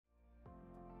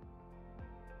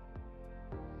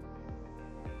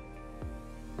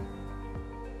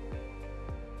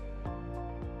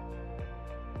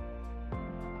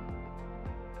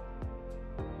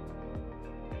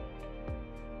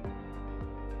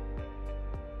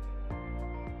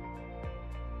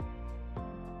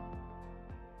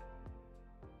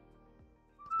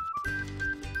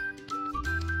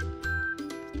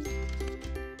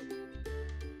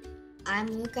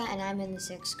I'm Luca and I'm in the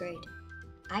 6th grade.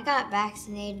 I got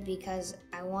vaccinated because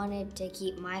I wanted to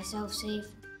keep myself safe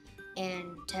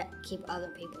and to keep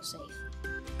other people safe.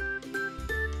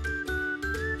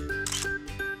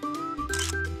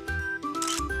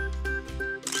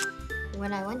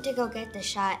 When I went to go get the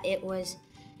shot, at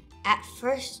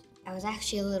first, I was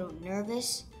actually a little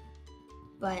nervous,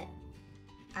 but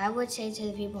I would say to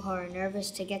the people who are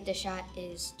nervous to get the shot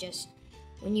is just,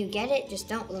 when you get it, just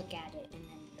don't look at it, and then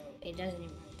it doesn't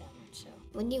even hurt that much. So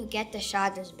when you get the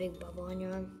shot, there's a big bubble on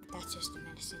your arm. That's just the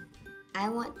medicine. I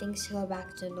want things to go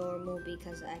back to normal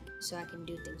so I can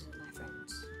do things with my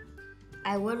friends.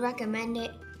 I would recommend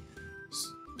it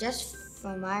just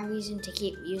for my reason to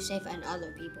keep you safe and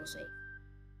other people safe.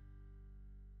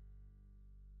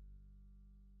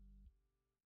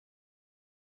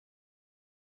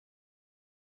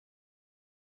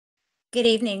 Good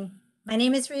evening. My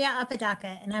name is Ria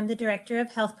Apodaca, and I'm the Director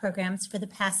of Health Programs for the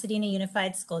Pasadena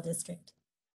Unified School District.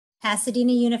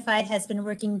 Pasadena Unified has been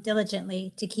working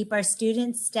diligently to keep our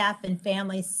students, staff, and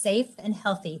families safe and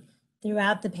healthy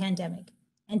throughout the pandemic,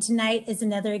 and tonight is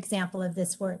another example of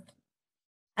this work.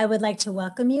 I would like to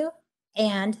welcome you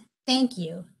and thank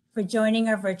you for joining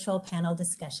our virtual panel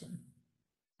discussion.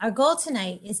 Our goal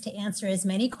tonight is to answer as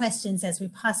many questions as we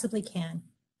possibly can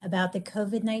about the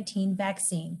COVID-19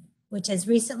 vaccine, which has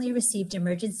recently received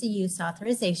emergency use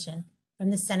authorization from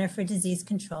the Center for Disease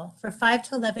Control for 5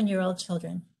 to 11-year-old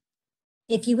children.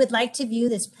 If you would like to view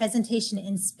this presentation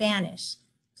in Spanish,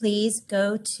 please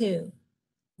go to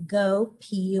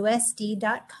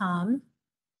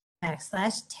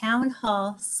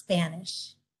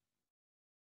gopusd.com/townhallspanish.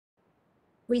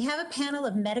 We have a panel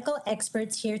of medical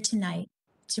experts here tonight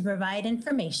to provide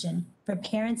information for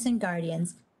parents and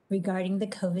guardians regarding the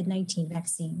COVID-19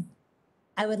 vaccine.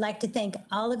 I would like to thank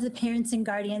all of the parents and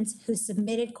guardians who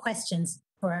submitted questions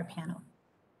for our panel.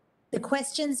 The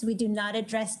questions we do not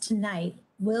address tonight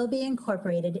will be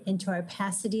incorporated into our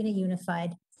Pasadena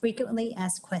Unified Frequently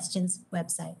Asked Questions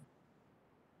website.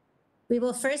 We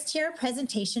will first hear a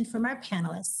presentation from our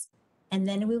panelists, and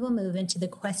then we will move into the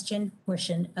question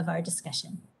portion of our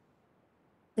discussion.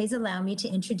 Please allow me to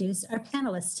introduce our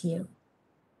panelists to you.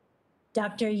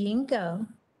 Dr. Ying Go,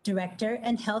 Director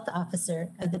and Health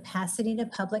Officer of the Pasadena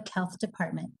Public Health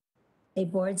Department, a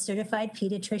board-certified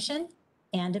pediatrician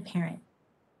and a parent.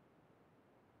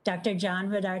 Dr. John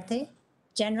Rodarte,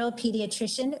 General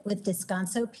Pediatrician with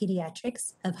Descanso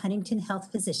Pediatrics of Huntington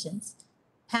Health Physicians,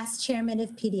 past Chairman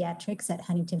of Pediatrics at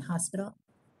Huntington Hospital,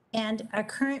 and our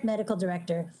current Medical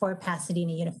Director for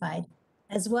Pasadena Unified,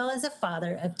 as well as a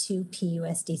father of 2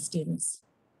 PUSD students.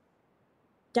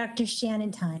 Dr.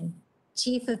 Shannon Tyne,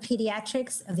 Chief of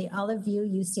Pediatrics of the Olive View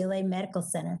UCLA Medical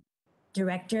Center,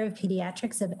 Director of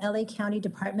Pediatrics of LA County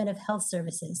Department of Health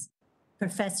Services,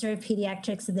 Professor of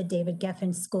Pediatrics of the David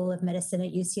Geffen School of Medicine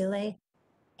at UCLA,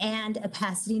 and a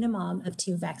Pasadena mom of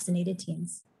 2 vaccinated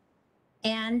teens.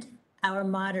 And our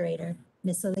moderator,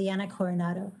 Ms. Liliana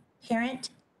Coronado, parent,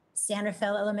 San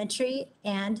Rafael Elementary,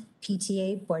 and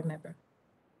PTA board member.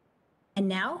 And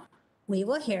now we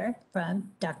will hear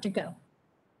from Dr. Go.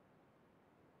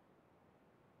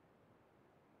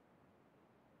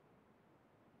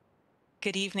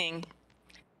 Good evening.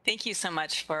 Thank you so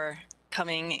much for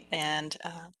coming, and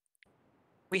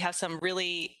we have some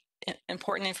really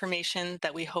important information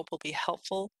that we hope will be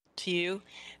helpful to you,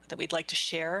 that we'd like to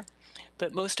share.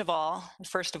 But most of all,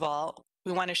 first of all,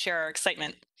 we want to share our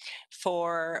excitement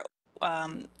for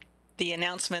the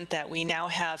announcement that we now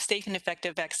have safe and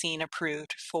effective vaccine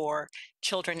approved for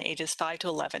children ages 5 to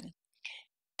 11.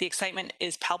 The excitement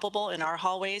is palpable in our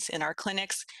hallways, in our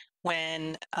clinics,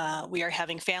 when we are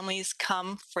having families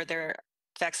come for their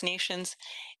vaccinations.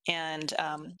 And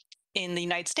in the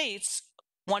United States,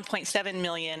 1.7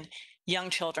 million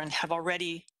young children have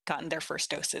already gotten their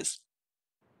first doses.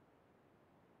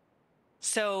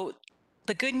 So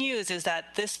the good news is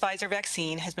that this Pfizer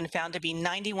vaccine has been found to be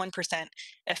 91%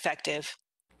 effective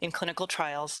in clinical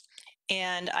trials.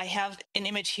 And I have an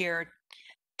image here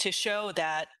to show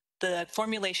that the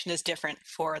formulation is different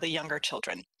for the younger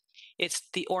children. It's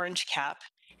the orange cap,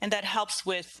 and that helps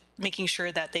with making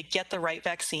sure that they get the right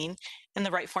vaccine and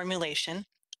the right formulation.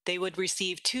 They would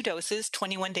receive 2 doses,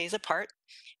 21 days apart,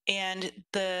 and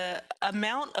the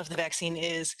amount of the vaccine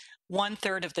is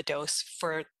 1/3 of the dose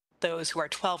for those who are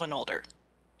 12 and older.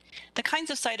 The kinds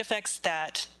of side effects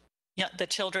that the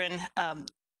children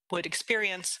would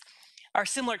experience are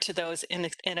similar to those in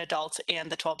adults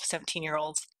and the 12 to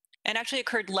 17-year-olds, and actually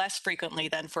occurred less frequently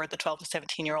than for the 12 to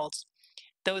 17-year-olds.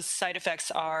 Those side effects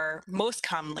are most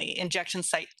commonly injection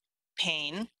site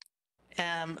pain,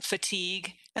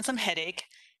 fatigue, and some headache,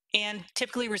 and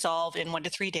typically resolve in 1 to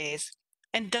 3 days.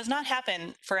 and does not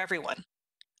happen for everyone.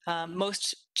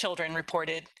 Most children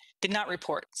did not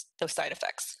report those side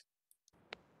effects.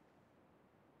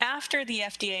 After the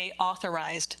FDA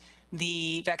authorized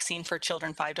the vaccine for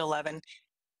children 5 to 11,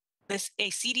 a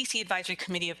CDC advisory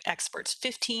committee of experts,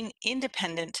 15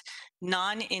 independent,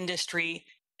 non-industry,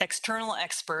 external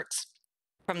experts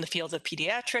from the fields of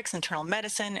pediatrics, internal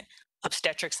medicine,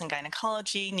 obstetrics and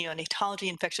gynecology, neonatology,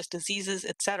 infectious diseases,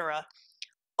 etc.,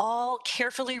 all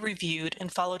carefully reviewed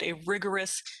and followed a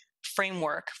rigorous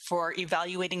framework for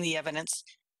evaluating the evidence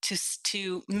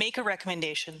to make a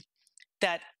recommendation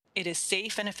that it is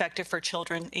safe and effective for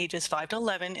children ages 5 to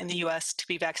 11 in the US to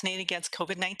be vaccinated against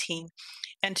COVID 19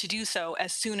 and to do so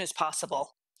as soon as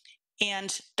possible.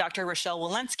 And Dr. Rochelle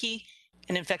Walensky,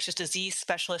 an infectious disease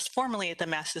specialist formerly at the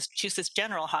Massachusetts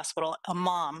General Hospital, a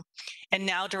mom, and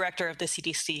now director of the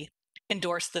CDC,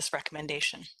 endorsed this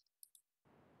recommendation.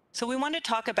 So we want to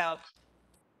talk about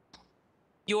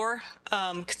your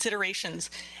considerations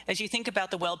as you think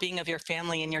about the well-being of your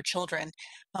family and your children.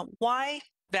 Why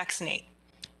vaccinate?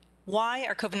 Why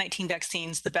are COVID-19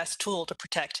 vaccines the best tool to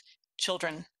protect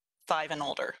children 5 and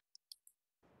older?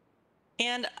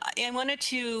 And I wanted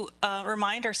to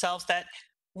remind ourselves that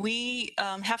we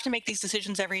have to make these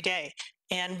decisions every day.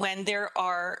 And when there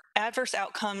are adverse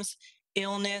outcomes,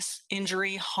 illness,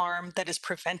 injury, harm that is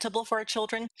preventable for our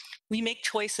children, we make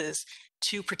choices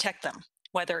to protect them,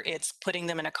 whether it's putting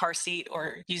them in a car seat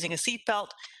or using a seatbelt,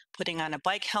 putting on a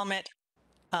bike helmet,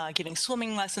 giving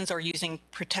swimming lessons, or using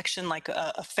protection like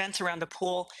a fence around a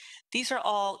pool. These are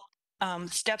all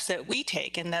steps that we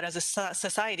take and that as a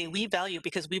society we value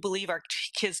because we believe our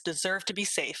kids deserve to be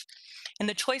safe. And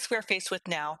the choice we're faced with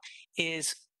now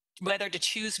is whether to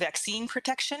choose vaccine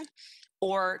protection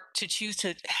or to choose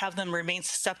to have them remain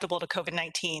susceptible to COVID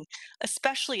 19,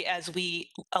 especially as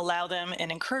we allow them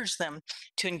and encourage them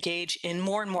to engage in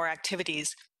more and more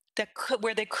activities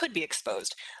where they could be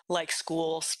exposed, like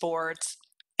school, sports,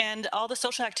 and all the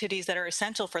social activities that are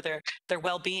essential for their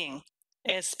well-being,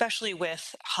 especially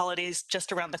with holidays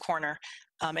just around the corner,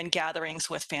 and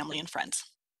gatherings with family and friends.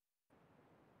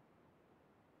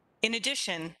 In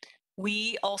addition,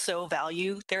 we also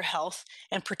value their health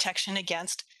and protection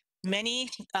against many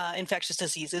infectious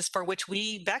diseases for which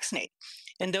we vaccinate.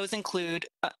 And those include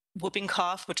whooping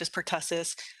cough, which is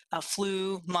pertussis,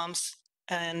 flu, mumps,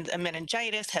 and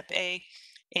meningitis, Hep A,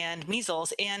 and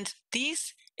measles. And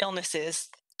these illnesses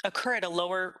occur at a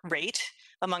lower rate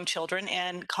among children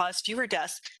and cause fewer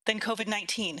deaths than COVID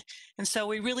 19. And so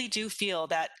we really do feel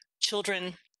that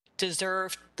children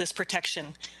deserve this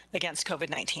protection against COVID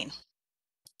 19.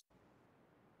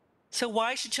 So,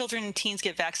 why should children and teens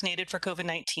get vaccinated for COVID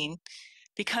 19?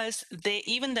 Because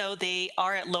even though they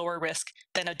are at lower risk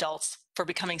than adults for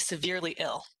becoming severely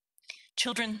ill,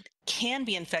 children can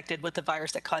be infected with the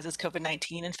virus that causes COVID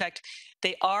 19. In fact,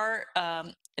 they are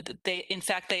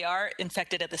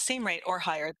infected at the same rate or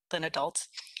higher than adults.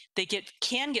 They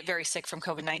can get very sick from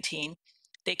COVID 19.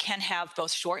 They can have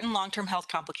both short and long term health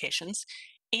complications,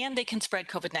 and they can spread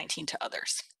COVID 19 to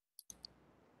others.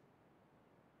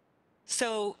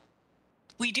 So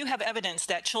we do have evidence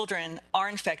that children are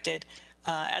infected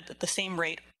at the same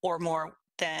rate or more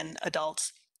than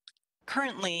adults.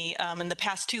 Currently, in the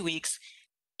past 2 weeks,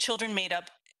 children made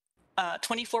up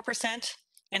 24%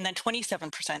 and then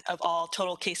 27% of all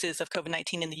total cases of COVID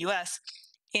 19 in the US.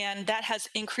 And that has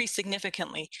increased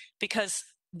significantly because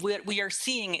what we are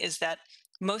seeing is that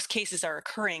most cases are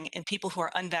occurring in people who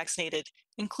are unvaccinated,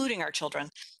 including our children.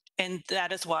 And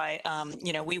that is why,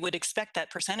 we would expect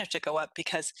that percentage to go up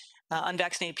because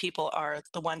unvaccinated people are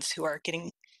the ones who are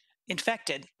getting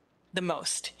infected the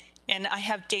most. And I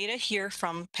have data here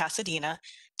from Pasadena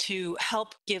to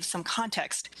help give some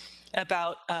context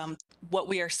about what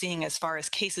we are seeing as far as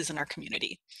cases in our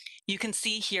community. You can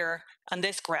see here on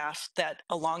this graph that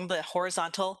along the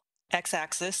horizontal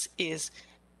x-axis is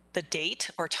the date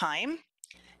or time,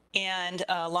 and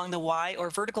along the y or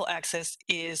vertical axis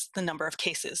is the number of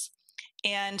cases.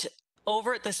 And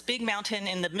over this big mountain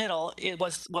in the middle, it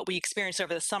was what we experienced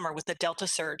over the summer with the Delta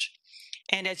surge.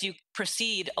 And as you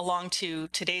proceed along to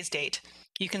today's date,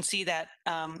 you can see that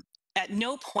at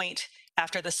no point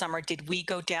after the summer did we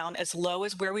go down as low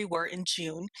as where we were in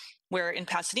June, where in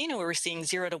Pasadena we were seeing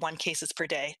 0 to 1 cases per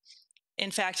day.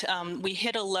 In fact, we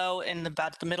hit a low in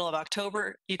about the middle of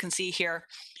October. You can see here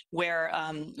where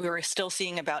we were still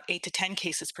seeing about 8 to 10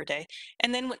 cases per day.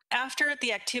 And then after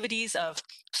the activities of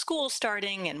school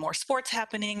starting and more sports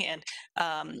happening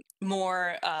and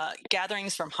more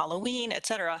gatherings from Halloween, et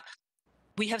cetera,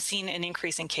 we have seen an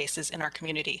increase in cases in our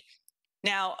community.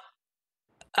 Now,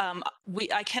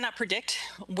 I cannot predict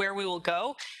where we will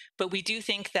go, but we do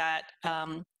think that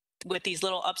with these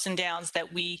little ups and downs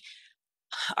that we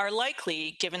are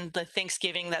likely, given the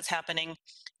Thanksgiving that's happening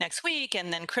next week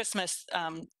and then Christmas,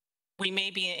 we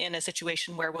may be in a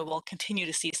situation where we will continue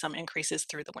to see some increases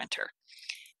through the winter.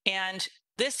 And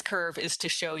this curve is to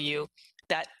show you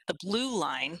that the blue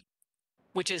line,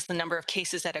 which is the number of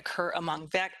cases that occur among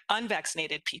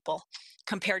unvaccinated people,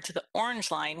 compared to the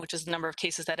orange line, which is the number of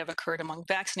cases that have occurred among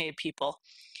vaccinated people,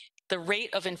 the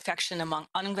rate of infection among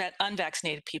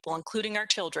unvaccinated people, including our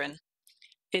children,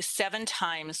 is 7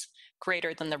 times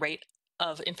greater than the rate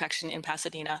of infection in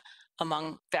Pasadena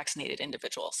among vaccinated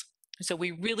individuals. So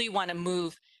we really want to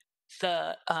move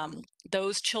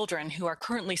those children who are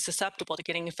currently susceptible to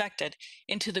getting infected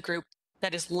into the group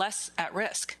that is less at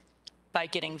risk by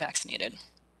getting vaccinated.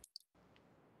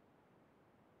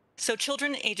 So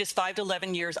children ages 5 to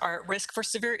 11 years are at risk for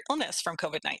severe illness from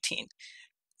COVID-19.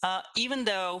 Even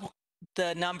though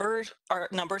the numbers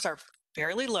are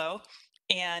fairly low,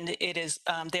 and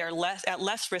they are at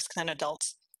less risk than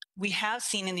adults, we have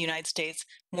seen in the United States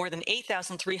more than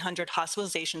 8,300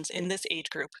 hospitalizations in this age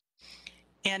group.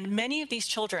 And many of these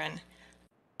children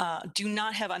do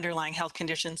not have underlying health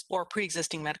conditions or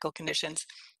pre-existing medical conditions.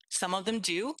 Some of them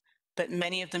do, but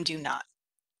many of them do not.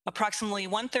 Approximately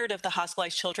 1/3 of the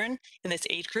hospitalized children in this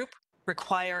age group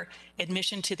require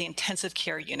admission to the intensive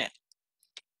care unit.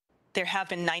 There have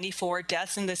been 94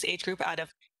 deaths in this age group out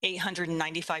of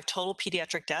 895 total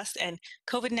pediatric deaths, and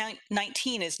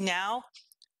COVID-19 is now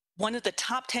one of the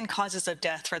top 10 causes of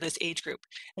death for this age group.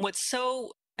 And what's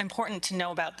so important to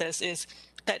know about this is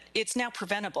that it's now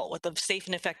preventable with a safe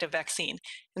and effective vaccine.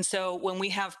 And so when we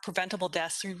have preventable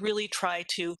deaths, we really try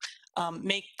to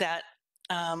make that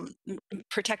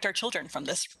protect our children from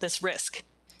this risk.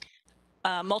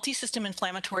 Multi-system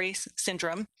inflammatory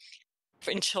syndrome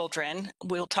in children,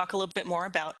 we'll talk a little bit more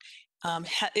about,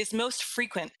 is most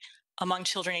frequent among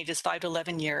children ages 5 to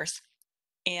 11 years.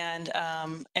 And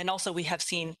also we have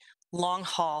seen long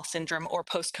haul syndrome or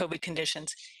post-COVID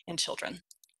conditions in children.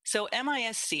 So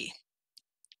MIS-C,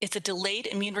 it's a delayed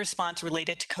immune response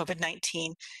related to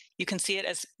COVID-19. You can see it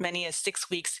as many as 6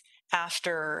 weeks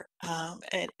after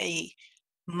a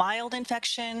mild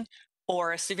infection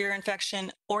or a severe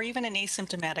infection, or even an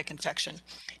asymptomatic infection.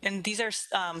 And these are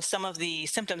some of the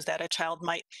symptoms that a child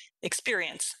might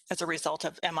experience as a result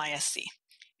of MIS-C.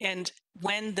 And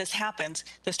when this happens,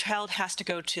 this child has to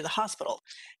go to the hospital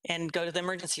and go to the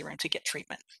emergency room to get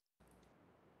treatment.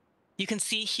 You can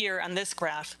see here on this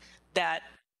graph that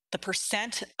the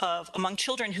percent among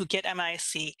children who get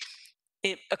MIS-C,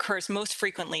 it occurs most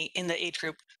frequently in the age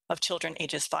group of children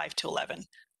ages 5 to 11,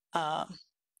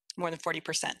 more than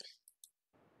 40%.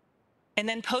 And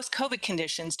then post-COVID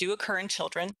conditions do occur in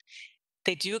children.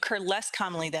 They do occur less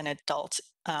commonly than adults,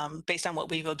 based on what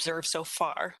we've observed so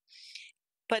far.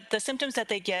 But the symptoms that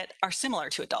they get are similar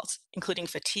to adults, including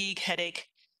fatigue, headache,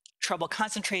 trouble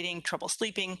concentrating, trouble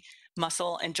sleeping,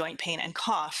 muscle and joint pain, and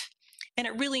cough. And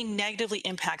it really negatively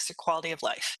impacts their quality of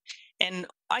life. And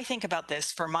I think about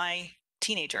this for my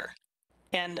teenager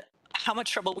and how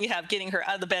much trouble we have getting her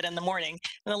out of the bed in the morning.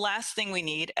 And the last thing we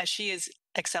need, as she is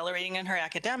accelerating in her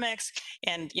academics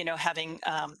and having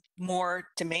more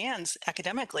demands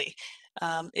academically,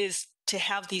 is to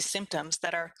have these symptoms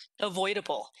that are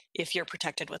avoidable if you're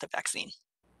protected with a vaccine.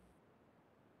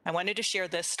 I wanted to share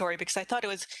this story because I thought it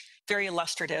was very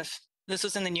illustrative. This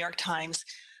was in the New York Times,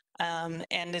 and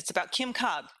it's about Kim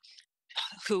Cobb,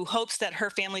 who hopes that her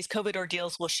family's COVID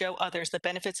ordeals will show others the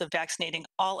benefits of vaccinating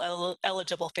all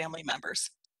eligible family members.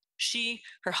 She,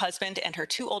 her husband, and her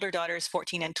 2 older daughters,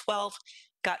 14 and 12,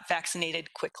 got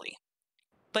vaccinated quickly.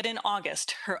 But in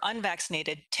August, her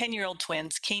unvaccinated 10-year-old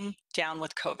twins came down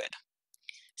with COVID.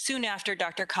 Soon after,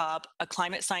 Dr. Cobb, a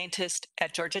climate scientist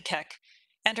at Georgia Tech,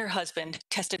 and her husband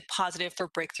tested positive for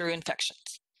breakthrough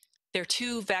infections. Their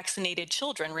 2 vaccinated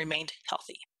children remained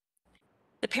healthy.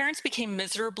 The parents became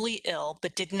miserably ill,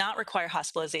 but did not require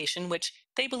hospitalization, which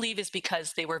they believe is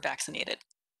because they were vaccinated.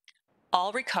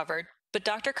 All recovered, but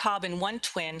Dr. Cobb and 1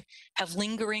 twin have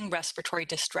lingering respiratory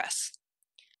distress.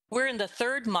 We're in the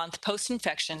 3rd month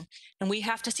post-infection, and we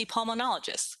have to see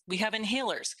pulmonologists. We have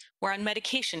inhalers, we're on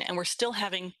medication, and we're still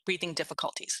having breathing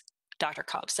difficulties, Dr.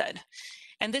 Cobb said.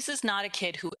 And this is not a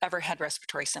kid who ever had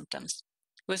respiratory symptoms.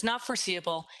 It was not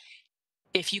foreseeable.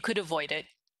 If you could avoid it,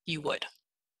 you would.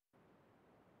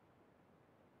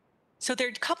 So there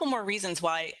are a couple more reasons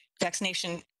why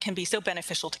vaccination can be so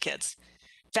beneficial to kids.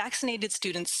 Vaccinated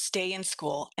students stay in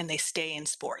school and they stay in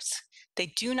sports. They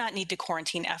do not need to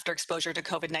quarantine after exposure to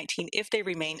COVID-19 if they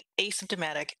remain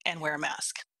asymptomatic and wear a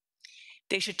mask.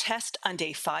 They should test on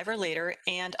day 5 or later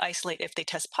and isolate if they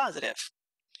test positive.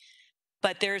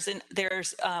 But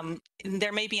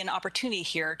there may be an opportunity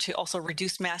here to also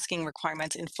reduce masking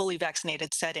requirements in fully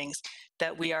vaccinated settings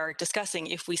that we are discussing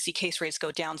if we see case rates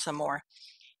go down some more,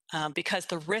 because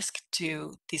the risk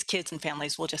to these kids and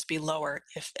families will just be lower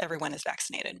if everyone is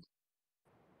vaccinated.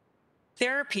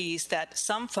 Therapies that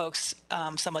some folks,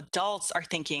 some adults are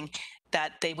thinking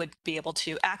that they would be able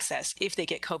to access if they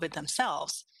get COVID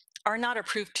themselves are not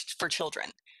approved for children.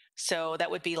 So that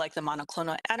would be like the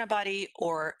monoclonal antibody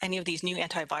or any of these new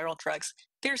antiviral drugs.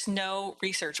 There's no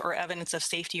research or evidence of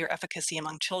safety or efficacy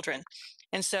among children.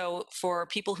 And so for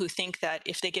people who think that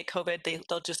if they get COVID,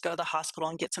 they'll just go to the hospital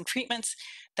and get some treatments,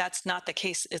 that's not the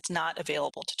case. It's not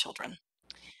available to children.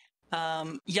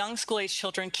 Young school-age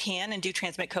children can and do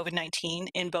transmit COVID-19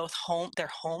 in both their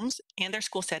homes and their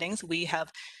school settings. We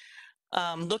have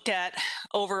looked at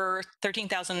over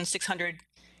 13,600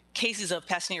 cases of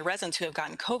Pasadena residents who have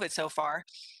gotten COVID so far,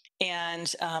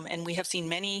 and we have seen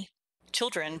many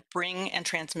children bring and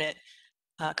transmit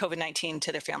COVID-19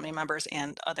 to their family members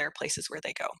and other places where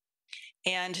they go.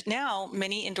 And now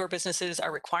many indoor businesses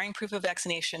are requiring proof of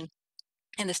vaccination.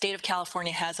 And the state of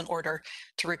California has an order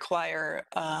to require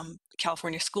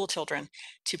California school children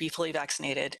to be fully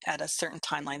vaccinated at a certain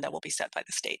timeline that will be set by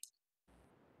the state.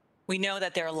 We know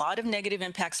that there are a lot of negative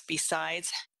impacts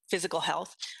besides physical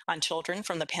health on children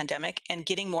from the pandemic, and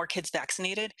getting more kids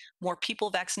vaccinated, more people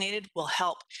vaccinated will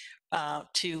help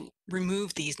to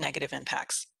remove these negative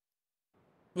impacts.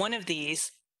 One of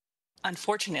these,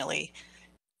 unfortunately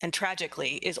and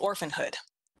tragically, is orphanhood.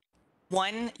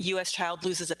 One U.S. child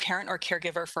loses a parent or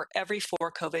caregiver for every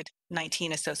 4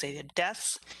 COVID-19 associated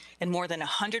deaths, and more than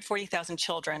 140,000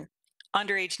 children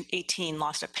under age 18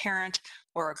 lost a parent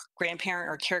or a grandparent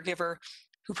or caregiver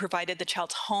who provided the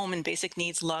child's home and basic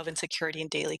needs, love, and security, and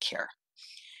daily care.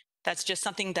 That's just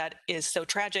something that is so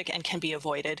tragic and can be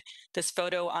avoided. This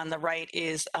photo on the right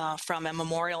is from a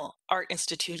Memorial Art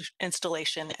Institute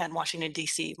installation in Washington,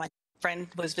 D.C. My friend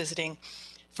was visiting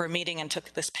for a meeting and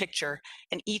took this picture,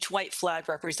 and each white flag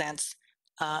represents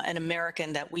an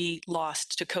American that we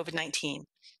lost to COVID-19.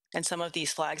 And some of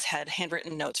these flags had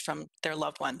handwritten notes from their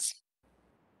loved ones.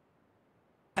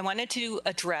 I wanted to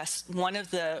address one of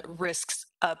the risks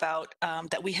about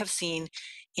that we have seen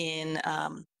in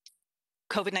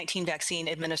COVID-19 vaccine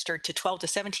administered to 12 to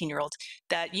 17-year-olds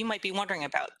that you might be wondering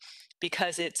about,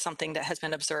 because it's something that has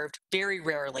been observed very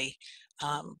rarely.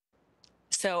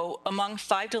 So among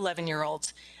 5 to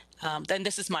 11-year-olds, then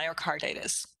this is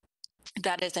myocarditis.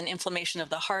 That is an inflammation of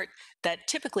the heart that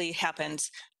typically happens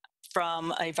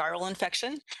from a viral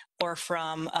infection or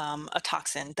from a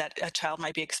toxin that a child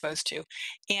might be exposed to.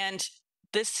 And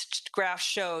this graph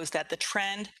shows that the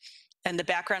trend and the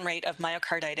background rate of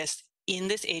myocarditis in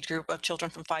this age group of children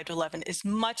from 5 to 11 is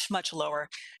much, much lower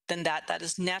than that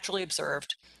is naturally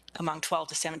observed among 12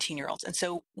 to 17-year-olds. And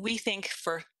so we think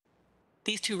for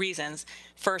these two reasons,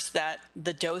 first, that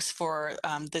the dose for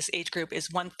this age group is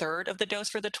 1/3 of the dose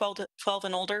for the 12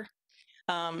 and older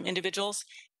individuals,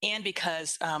 and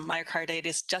because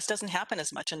myocarditis just doesn't happen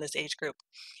as much in this age group,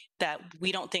 that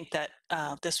we don't think that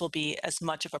this will be as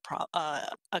much of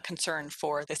a concern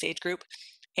for this age group.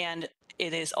 And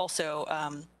it is also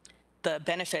the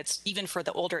benefits, even for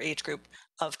the older age group,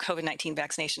 of COVID-19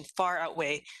 vaccination far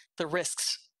outweigh the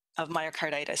risks of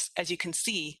myocarditis. As you can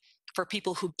see, for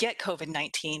people who get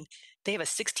COVID-19, they have a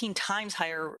 16 times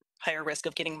higher risk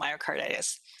of getting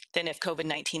myocarditis than if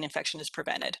COVID-19 infection is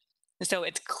prevented. And so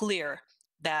it's clear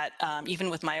that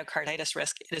even with myocarditis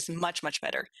risk, it is much, much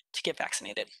better to get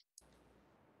vaccinated.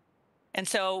 And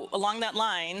so along that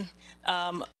line,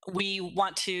 we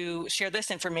want to share this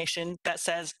information that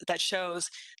shows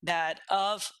that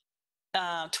of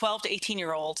 12 to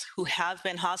 18-year-olds who have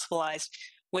been hospitalized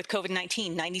with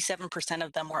COVID-19, 97%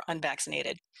 of them were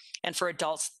unvaccinated. And for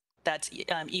adults, that's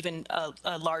even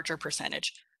a larger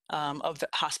percentage of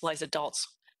hospitalized adults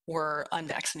were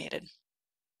unvaccinated.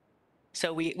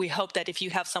 So we hope that if you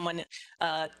have someone,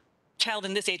 child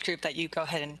in this age group, that you go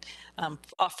ahead and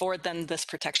afford them this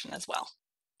protection as well.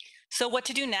 So what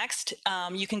to do next?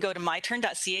 You can go to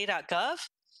myturn.ca.gov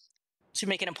to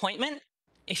make an appointment.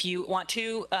 If you want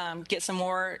to get some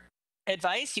more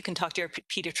advice, you can talk to your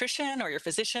pediatrician or your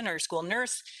physician or your school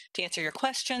nurse to answer your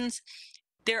questions.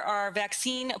 There are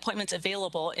vaccine appointments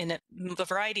available in a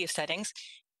variety of settings.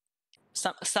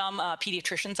 Some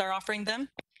pediatricians are offering them.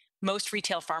 Most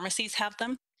retail pharmacies have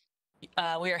them.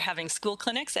 We are having school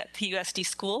clinics at PUSD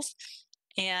schools,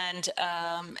 and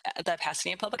the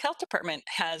Pasadena Public Health Department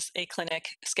has a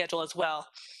clinic schedule as well.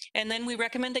 And then we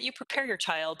recommend that you prepare your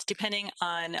child, depending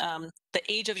on the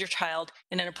age of your child,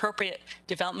 in an appropriate,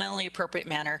 developmentally appropriate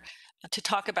manner, to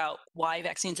talk about why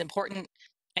vaccine is important,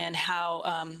 and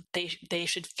how they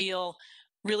should feel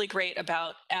really great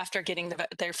about after getting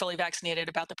they're fully vaccinated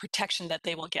about the protection that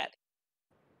they will get.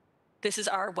 This is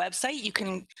our website. You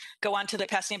can go onto the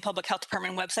Pasadena Public Health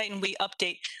Department website, and we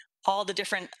update all the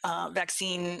different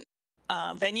vaccine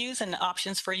venues and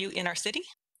options for you in our city.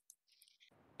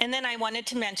 And then I wanted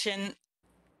to mention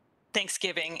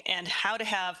Thanksgiving and how to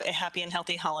have a happy and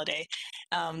healthy holiday.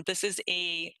 This is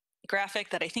a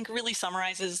graphic that I think really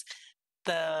summarizes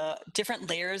the different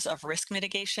layers of risk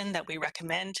mitigation that we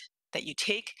recommend that you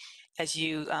take as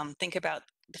you think about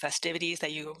the festivities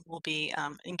that you will be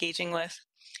engaging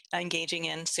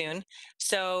in soon.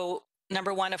 So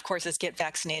number one, of course, is get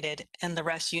vaccinated, and the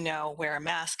rest, wear a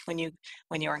mask when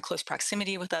you're in close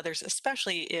proximity with others,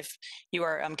 especially if you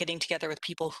are getting together with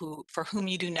people for whom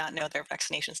you do not know their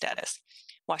vaccination status.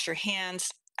 Wash your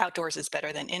hands. Outdoors is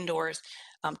better than indoors.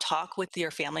 Talk with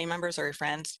your family members or your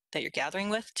friends that you're gathering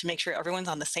with to make sure everyone's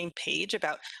on the same page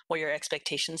about what your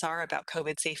expectations are about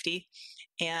COVID safety.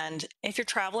 And if you're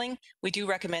traveling, we do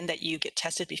recommend that you get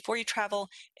tested before you travel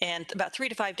and about 3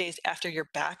 to 5 days after you're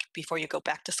back, before you go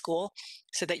back to school,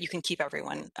 so that you can keep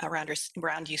everyone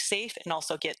around you safe and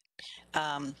also get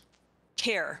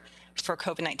care for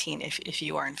COVID-19 if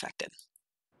you are infected.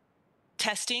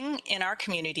 Testing in our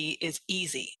community is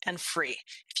easy and free.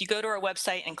 If you go to our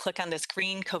website and click on this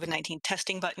green COVID-19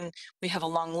 testing button, we have a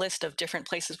long list of different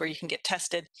places where you can get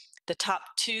tested. The top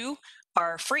 2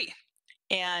 are free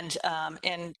and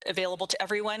available to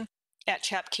everyone. At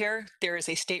ChapCare, there is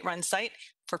a state-run site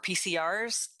for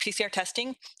PCR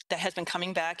testing that has been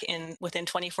coming back within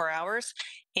 24 hours,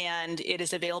 and it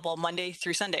is available Monday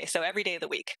through Sunday, so every day of the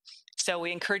week. So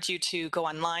we encourage you to go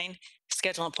online,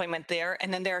 schedule an appointment there,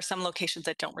 and then there are some locations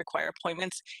that don't require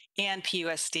appointments, and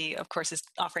PUSD, of course, is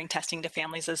offering testing to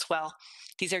families as well.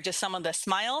 These are just some of the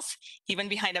smiles. Even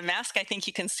behind a mask, I think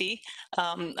you can see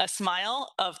a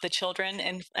smile of the children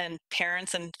and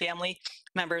parents and family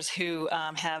members who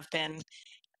have been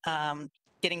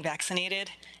getting vaccinated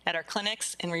at our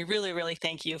clinics. And we really, really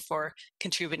thank you for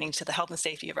contributing to the health and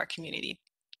safety of our community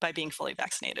by being fully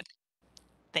vaccinated.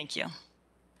 Thank you.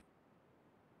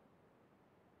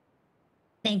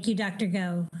 Thank you, Dr.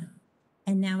 Go.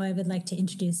 And now I would like to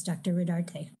introduce Dr.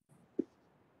 Rodarte.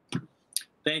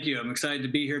 Thank you. I'm excited to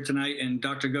be here tonight. And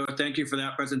Dr. Go, thank you for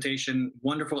that presentation.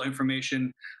 Wonderful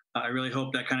information. I really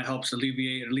hope that kind of helps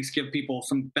alleviate, or at least give people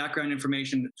some background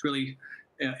information that's really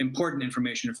important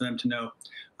information for them to know.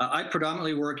 I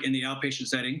predominantly work in the outpatient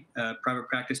setting, private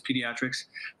practice pediatrics.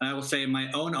 And I will say in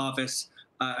my own office,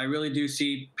 I really do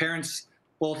see parents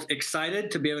both excited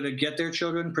to be able to get their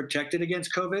children protected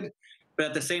against COVID, but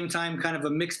at the same time, kind of a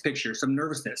mixed picture, some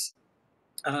nervousness.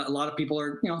 A lot of people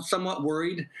are, somewhat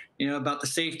worried, about the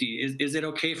safety. Is it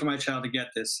okay for my child to get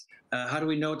this? How do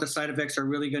we know what the side effects are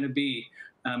really going to be?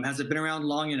 Has it been around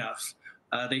long enough?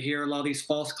 They hear a lot of these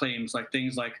false claims, like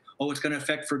things like, oh, it's going to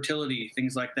affect fertility,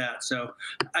 things like that. So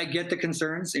I get the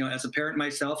concerns, as a parent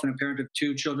myself and a parent of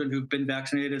 2 children who've been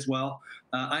vaccinated as well.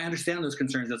 I understand those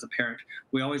concerns as a parent.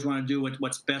 We always want to do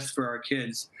what's best for our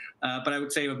kids. But I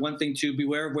would say one thing to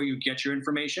beware of where you get your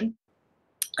information.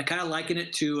 I kind of liken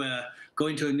it to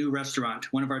going to a new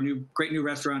restaurant, one of our great new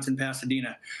restaurants in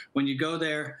Pasadena. When you go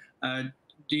there,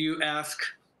 do you ask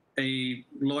a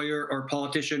lawyer or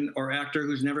politician or actor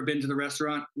who's never been to the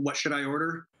restaurant, what should I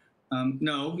order?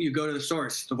 No, you go to the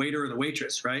source, the waiter or the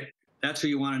waitress, right? That's who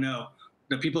you want to know,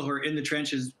 the people who are in the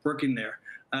trenches working there.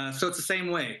 So it's the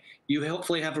same way. You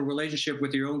hopefully have a relationship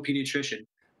with your own pediatrician.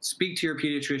 Speak to your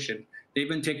pediatrician. They've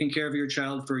been taking care of your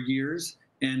child for years,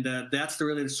 and that's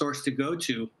really the source to go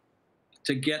to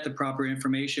get the proper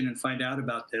information and find out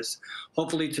about this.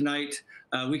 Hopefully tonight,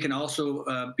 we can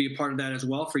also be a part of that as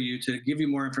well for you to give you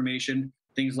more information,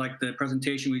 things like the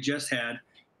presentation we just had,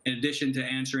 in addition to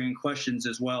answering questions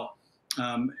as well.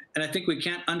 And I think we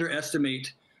can't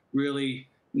underestimate really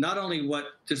not only what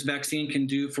this vaccine can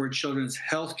do for children's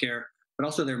health care, but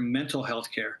also their mental health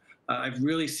care. I've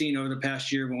really seen over the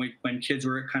past year when kids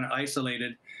were kind of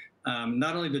isolated,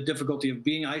 not only the difficulty of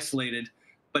being isolated,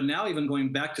 but now even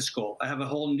going back to school. I have a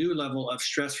whole new level of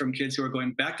stress from kids who are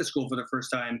going back to school for the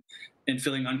first time and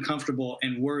feeling uncomfortable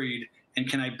and worried. And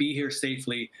can I be here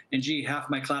safely? And gee, half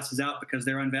my class is out because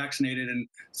they're unvaccinated and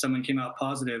someone came out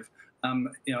positive.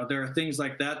 There are things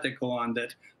like that go on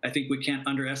that I think we can't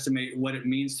underestimate what it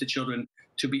means to children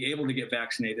to be able to get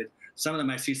vaccinated. Some of them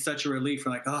I see such a relief.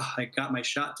 They're like, oh, I got my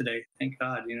shot today. Thank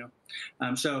God,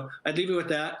 So I'd leave you with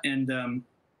that. And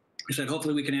I said,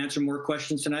 hopefully we can answer more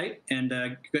questions tonight and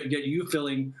get you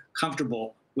feeling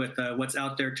comfortable with what's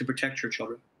out there to protect your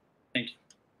children. Thank you.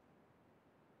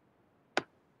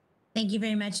 Thank you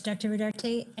very much, Dr.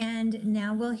 Rodarte. And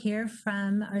now we'll hear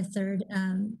from our third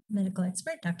medical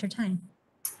expert, Dr. Tyne.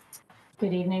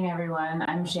 Good evening, everyone.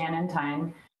 I'm Shannon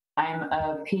Tyne. I'm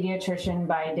a pediatrician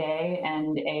by day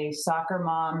and a soccer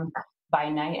mom by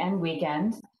night and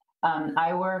weekend.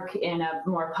 I work in a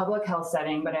more public health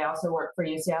setting, but I also work for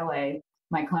UCLA.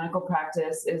 My clinical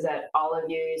practice is at Olive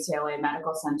View UCLA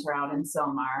Medical Center out in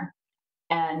Sylmar.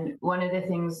 And one of the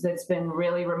things that's been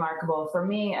really remarkable for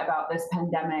me about this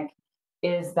pandemic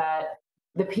is that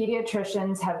the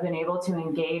pediatricians have been able to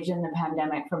engage in the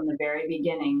pandemic from the very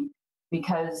beginning,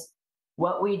 because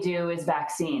what we do is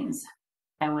vaccines.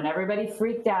 And when everybody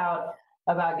freaked out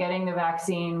about getting the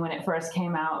vaccine when it first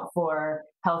came out for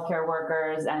healthcare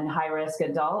workers and high-risk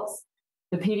adults,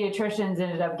 the pediatricians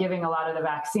ended up giving a lot of the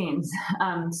vaccines.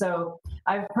 So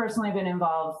I've personally been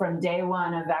involved from day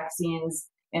one of vaccines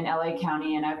in LA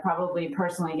County, and I've probably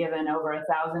personally given over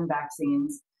 1,000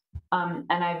 vaccines. And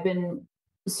I've been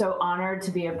so honored to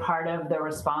be a part of the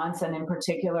response, and in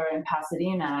particular in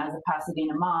Pasadena, as a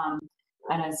Pasadena mom,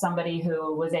 and as somebody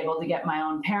who was able to get my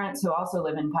own parents who also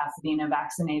live in Pasadena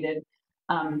vaccinated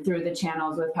through the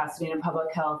channels with Pasadena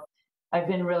Public Health. I've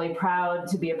been really proud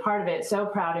to be a part of it, so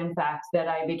proud, in fact, that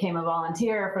I became a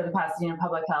volunteer for the Pasadena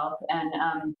Public Health,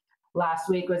 and last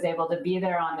week was able to be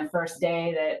there on the first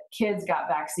day that kids got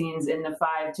vaccines in the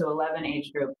 5 to 11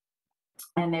 age group.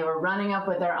 And they were running up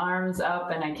with their arms up,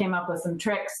 and I came up with some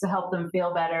tricks to help them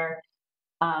feel better.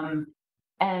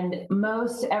 And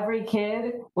most every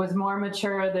kid was more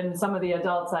mature than some of the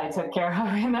adults I took care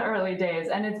of in the early days.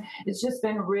 And it's just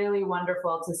been really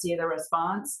wonderful to see the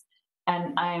response.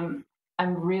 And I'm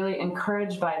really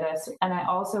encouraged by this. And I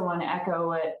also want to echo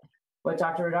what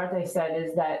Dr. Rodarte said,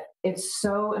 is that it's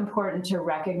so important to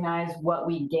recognize what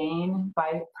we gain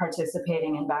by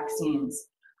participating in vaccines.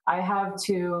 I have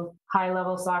 2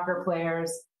 high-level soccer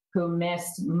players who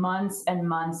missed months and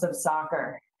months of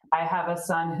soccer. I have a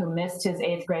son who missed his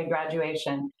 8th grade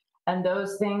graduation. And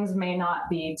those things may not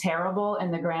be terrible in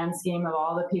the grand scheme of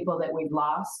all the people that we've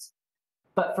lost,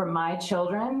 but for my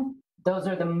children, those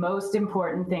are the most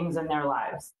important things in their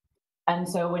lives. And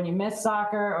so when you miss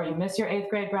soccer, or you miss your 8th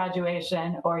grade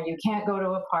graduation, or you can't go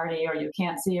to a party, or you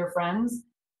can't see your friends,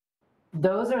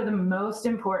 those are the most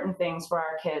important things for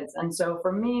our kids. And so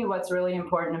for me, what's really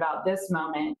important about this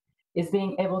moment is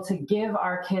being able to give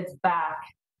our kids back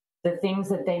the things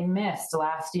that they missed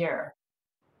last year.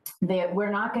 We're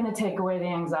not going to take away the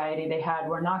anxiety they had.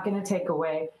 We're not going to take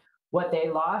away what they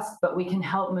lost, but we can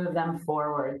help move them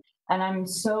forward. And I'm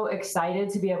so excited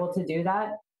to be able to do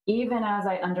that, even as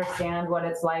I understand what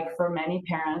it's like for many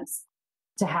parents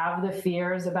to have the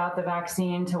fears about the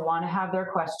vaccine, to want to have their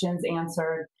questions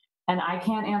answered. And I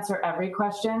can't answer every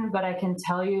question, but I can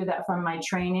tell you that from my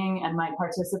training and my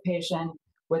participation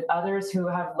with others who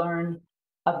have learned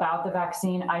about the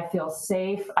vaccine, I feel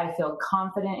safe, I feel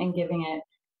confident in giving it.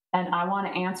 And I want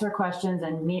to answer questions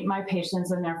and meet my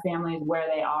patients and their families where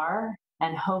they are,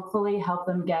 and hopefully help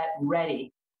them get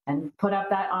ready and put up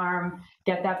that arm,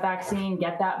 get that vaccine,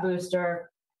 get that booster,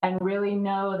 and really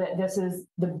know that this is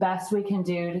the best we can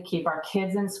do to keep our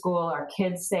kids in school, our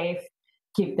kids safe,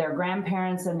 keep their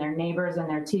grandparents and their neighbors and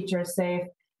their teachers safe,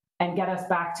 and get us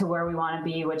back to where we want to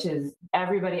be, which is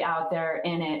everybody out there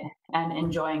in it and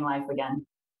enjoying life again.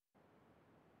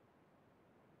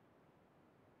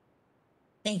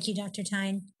 Thank you, Dr.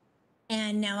 Tyne.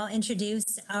 And now I'll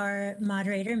introduce our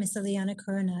moderator, Ms. Eliana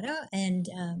Coronado, and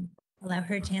allow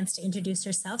her a chance to introduce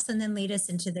herself and then lead us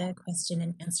into the question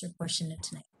and answer portion of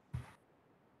tonight.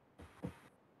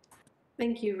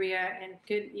 Thank you, Ria, and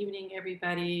good evening,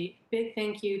 everybody. Big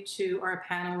thank you to our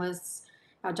panelists,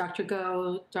 Dr.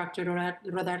 Go, Dr.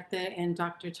 Rodarte, and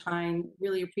Dr. Tyne.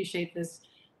 Really appreciate this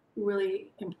really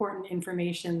important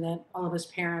information that all of us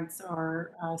parents are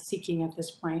seeking at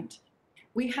this point.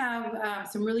 We have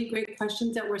some really great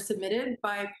questions that were submitted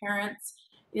by parents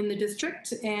in the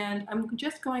district, and I'm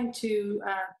just going to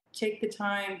take the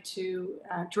time to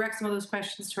direct some of those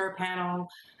questions to our panel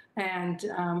and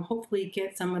hopefully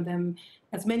get some of them,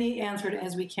 as many answered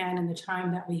as we can in the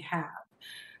time that we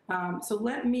have. So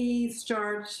let me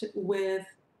start with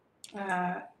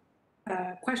a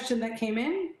question that came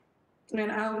in,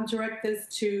 and I'll direct this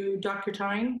to Dr.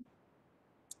 Tyne.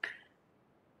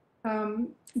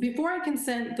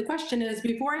 The question is,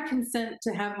 before I consent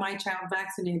to have my child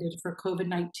vaccinated for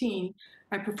COVID-19,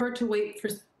 I prefer to wait for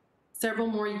several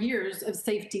more years of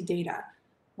safety data.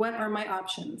 What are my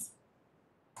options?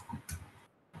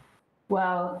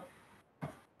 Well,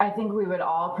 I think we would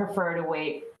all prefer to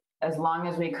wait as long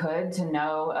as we could to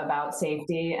know about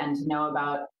safety and to know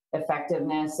about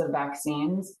effectiveness of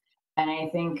vaccines. And I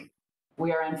think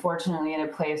we are unfortunately in a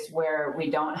place where we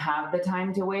don't have the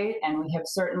time to wait. And we have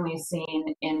certainly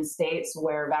seen in states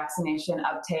where vaccination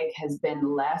uptake has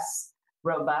been less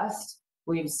robust,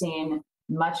 we've seen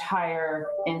much higher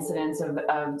incidence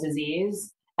of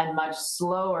disease and much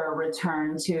slower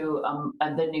return to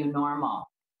the new normal.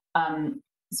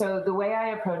 So the way I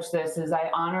approach this is I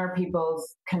honor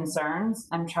people's concerns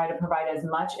and try to provide as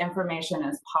much information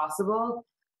as possible,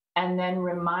 and then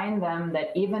remind them that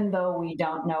even though we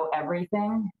don't know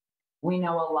everything, we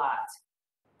know a lot.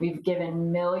 We've given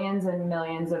millions and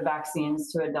millions of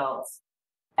vaccines to adults,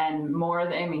 and more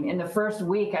than, I mean, in the first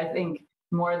week, I think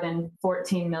more than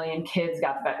 14 million kids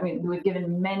got the vaccine. We've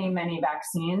given many, many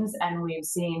vaccines, and we've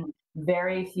seen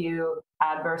very few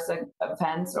adverse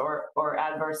events or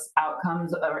adverse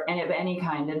outcomes or of any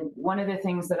kind. And one of the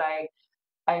things that I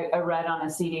read on a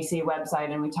CDC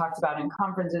website and we talked about in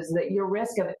conferences is that your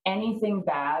risk of anything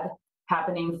bad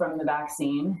happening from the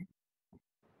vaccine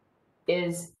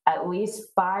is at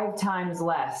least 5 times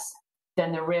less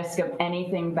than the risk of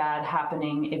anything bad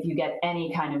happening if you get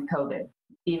any kind of COVID,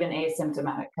 even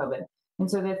asymptomatic COVID. And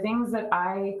so the things that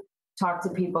I talk to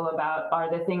people about are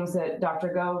the things that Dr.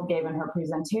 Go gave in her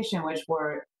presentation, which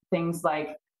were things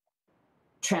like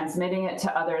transmitting it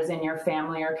to others in your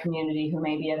family or community who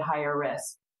may be at higher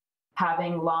risk,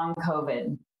 having long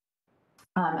COVID.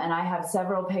 And I have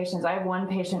several patients. I have one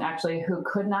patient actually who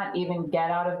could not even get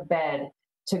out of bed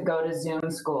to go to Zoom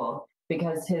school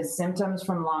because his symptoms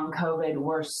from long COVID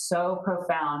were so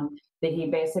profound that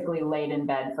he basically laid in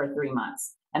bed for 3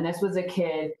 months. And this was a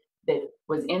kid that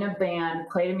was in a band,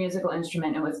 played a musical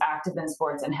instrument, and was active in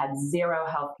sports and had 0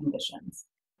 health conditions.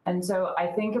 And so I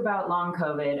think about long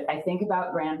COVID, I think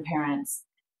about grandparents,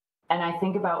 and I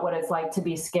think about what it's like to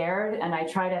be scared, and I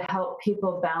try to help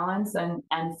people balance and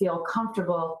feel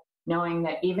comfortable knowing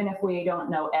that even if we don't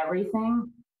know everything,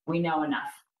 we know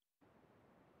enough.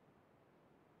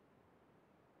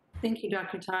 Thank you,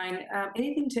 Dr. Tyne.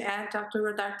 Anything to add, Dr.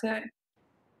 Rodarte?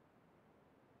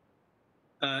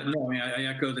 No, I mean, I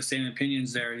echo the same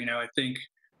opinions there. You know, I think,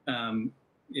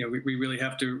 we really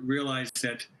have to realize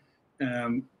that,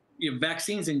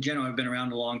 vaccines in general have been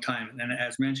around a long time. And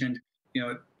as mentioned,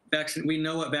 we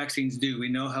know what vaccines do. We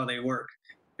know how they work.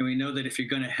 And we know that if you're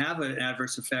going to have an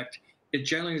adverse effect, it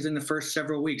generally is in the first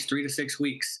several weeks, 3 to 6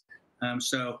 weeks.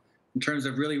 So in terms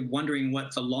of really wondering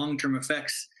what the long-term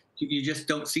effects, you just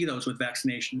don't see those with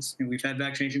vaccinations. And we've had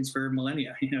vaccinations for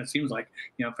millennia. It seems like,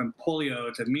 from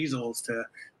polio to measles to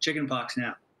chickenpox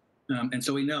now. And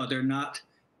so we know they're not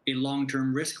a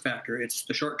long-term risk factor. It's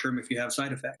the short-term if you have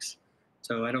side effects.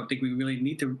 So I don't think we really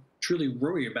need to truly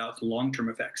worry about the long-term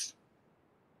effects.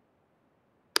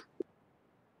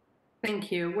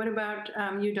 Thank you. What about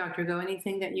you, Dr. Go?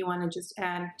 Anything that you want to just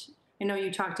add? I know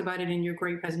you talked about it in your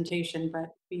great presentation,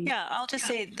 but yeah, I'll just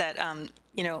say that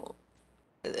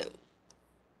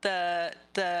the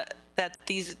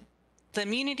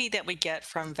immunity that we get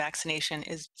from vaccination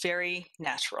is very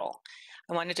natural.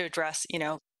 I wanted to address,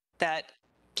 that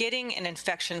getting an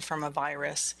infection from a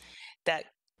virus that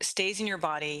stays in your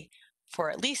body for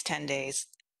at least 10 days,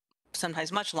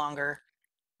 sometimes much longer,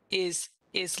 is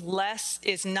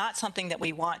not something that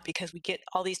we want because we get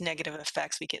all these negative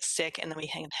effects. We get sick and then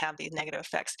we have these negative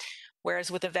effects.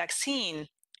 Whereas with a vaccine,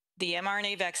 the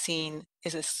mRNA vaccine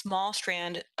is a small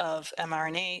strand of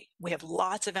mRNA. We have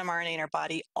lots of mRNA in our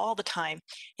body all the time,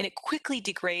 and it quickly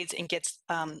degrades and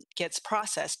gets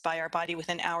processed by our body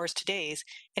within hours to days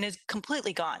and is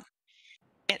completely gone.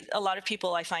 And a lot of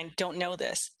people, I find, don't know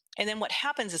this. And then what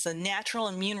happens is a natural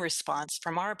immune response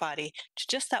from our body to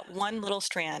just that one little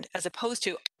strand, as opposed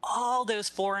to all those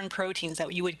foreign proteins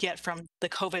that you would get from the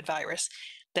COVID virus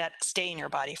that stay in your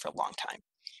body for a long time.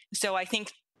 So I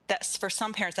think that's, for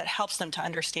some parents, that helps them to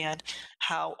understand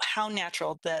how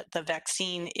natural the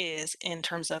vaccine is in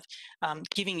terms of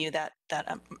giving you that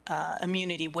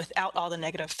immunity without all the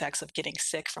negative effects of getting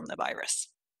sick from the virus.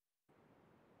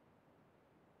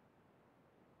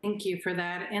 Thank you for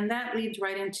that. And that leads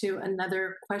right into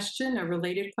another question, a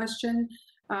related question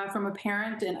from a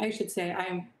parent. And I should say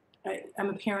I'm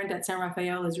a parent at San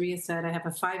Rafael, as Ria said. I have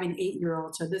a 5 and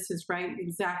 8-year-old. So this is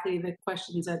exactly the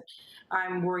questions that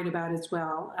I'm worried about as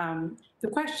well. The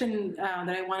question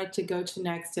that I wanted to go to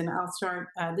next, and I'll start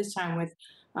this time with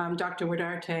Dr.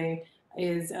 Rodarte,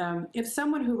 is if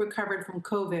someone who recovered from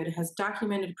COVID has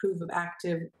documented proof of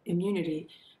active immunity,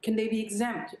 can they be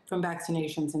exempt from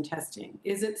vaccinations and testing?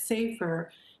 Is it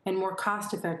safer and more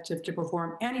cost-effective to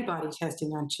perform antibody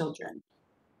testing on children?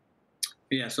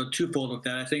 Yeah, so twofold with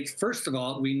that. I think, first of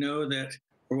all, we know that,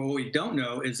 or what we don't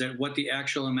know is that what the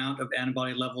actual amount of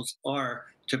antibody levels are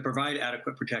to provide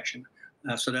adequate protection.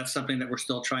 So that's something that we're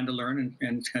still trying to learn,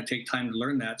 and it's going to take time to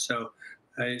learn that. So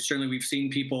certainly we've seen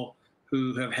people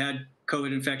who have had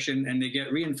COVID infection and they get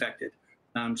reinfected.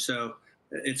 So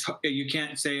you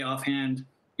can't say offhand,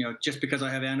 just because I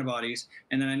have antibodies.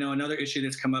 And then I know another issue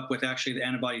that's come up with actually the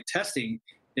antibody testing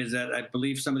is that I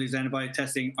believe some of these antibody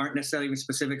testing aren't necessarily even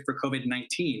specific for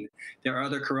COVID-19. There are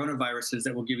other coronaviruses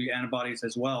that will give you antibodies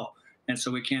as well. And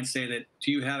so we can't say that,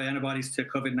 do you have antibodies to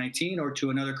COVID-19 or to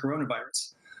another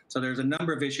coronavirus? So there's a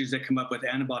number of issues that come up with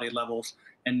antibody levels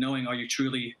and knowing, are you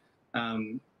truly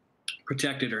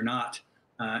protected or not?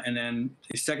 And then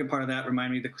the second part of that,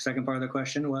 remind me, the second part of the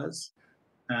question was,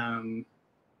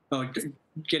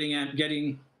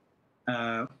 getting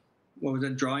what was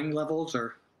it, drawing levels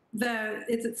or?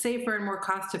 Is it safer and more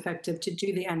cost effective to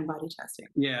do the antibody testing?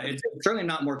 Yeah, it's certainly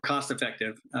not more cost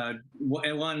effective.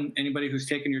 Anybody who's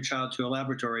taken your child to a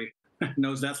laboratory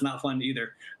knows that's not fun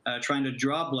either. Trying to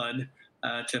draw blood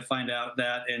to find out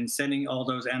that and sending all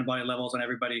those antibody levels on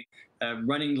everybody,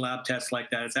 running lab tests like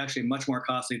that, it's actually much more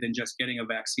costly than just getting a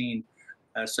vaccine.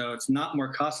 So it's not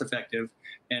more cost effective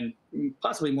and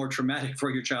possibly more traumatic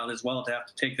for your child as well to have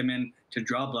to take them in to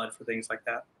draw blood for things like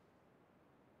that.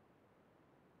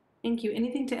 Thank you.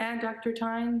 Anything to add, Dr.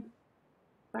 Tyne?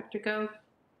 Dr. Go?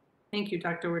 Thank you,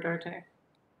 Dr. Rodarte.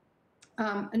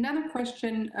 Another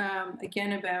question,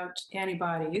 again, about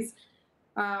antibodies.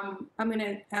 I'm going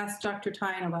to ask Dr.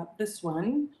 Tyne about this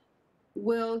one.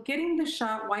 Will getting the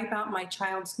shot wipe out my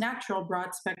child's natural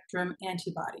broad-spectrum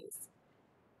antibodies,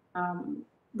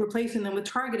 replacing them with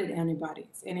targeted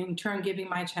antibodies, and in turn giving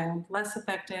my child less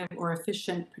effective or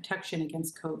efficient protection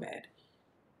against COVID?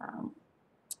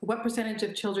 What percentage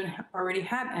of children already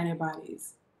have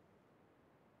antibodies?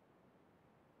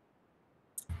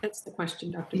 That's the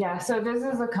question, Dr. Yeah, so this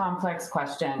is a complex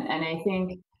question, and I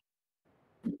think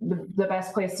the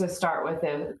best place to start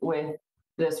with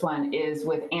this one is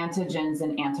with antigens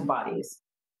and antibodies.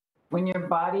 When your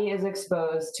body is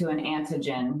exposed to an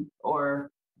antigen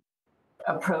or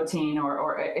a protein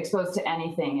or exposed to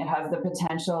anything, it has the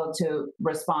potential to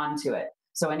respond to it.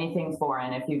 So anything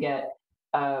foreign, if you get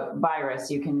a virus,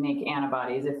 you can make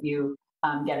antibodies. If you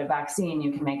get a vaccine,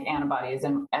 you can make antibodies.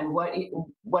 And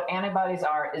what antibodies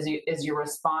are is your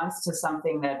response to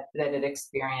something that it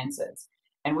experiences.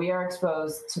 And we are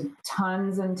exposed to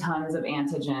tons and tons of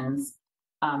antigens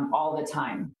all the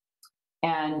time.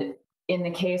 And in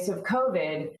the case of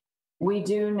COVID, we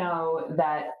do know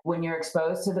that when you're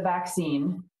exposed to the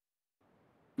vaccine,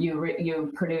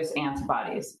 you produce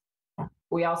antibodies.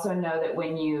 We also know that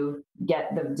when you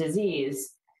get the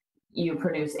disease, you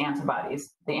produce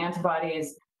antibodies. The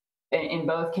antibodies, in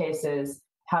both cases,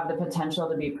 have the potential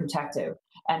to be protective.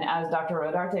 And as Dr.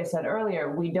 Rodarte said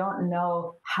earlier, we don't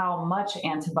know how much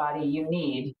antibody you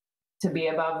need to be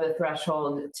above the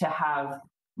threshold to have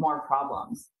more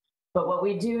problems. But what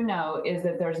we do know is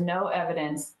that there's no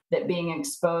evidence that being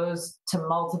exposed to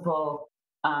multiple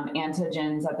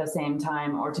antigens at the same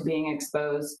time, or to being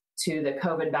exposed to the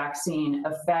COVID vaccine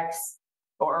affects,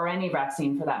 or any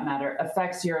vaccine for that matter,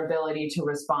 affects your ability to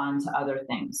respond to other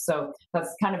things. So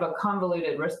that's kind of a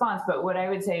convoluted response, but what I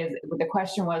would say is, the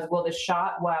question was, will the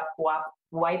shot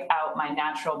wipe out my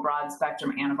natural broad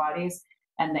spectrum antibodies?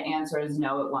 And the answer is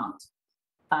no, it won't.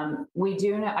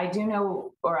 I do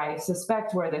know, or I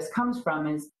suspect where this comes from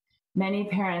is many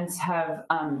parents have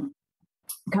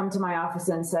come to my office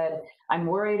and said, I'm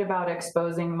worried about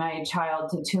exposing my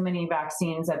child to too many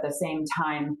vaccines at the same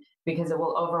time because it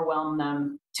will overwhelm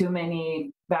them. Too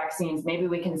many vaccines, maybe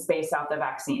we can space out the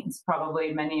vaccines.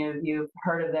 Probably many of you have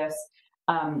heard of this.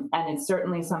 And it's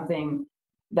certainly something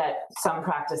that some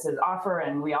practices offer,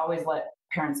 and we always let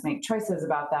parents make choices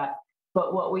about that.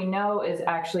 But what we know is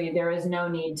actually there is no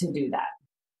need to do that.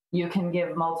 You can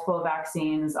give multiple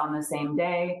vaccines on the same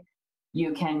day.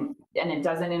 You can, and it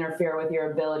doesn't interfere with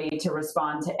your ability to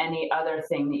respond to any other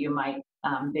thing that you might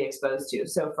be exposed to.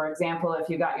 So for example, if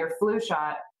you got your flu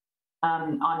shot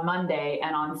on Monday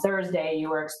and on Thursday you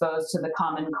were exposed to the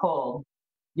common cold,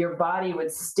 your body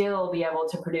would still be able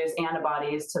to produce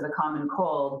antibodies to the common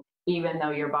cold, even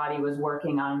though your body was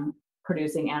working on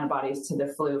producing antibodies to the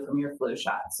flu from your flu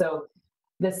shot. So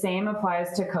the same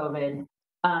applies to COVID.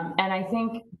 And I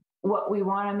think what we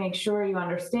want to make sure you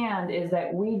understand is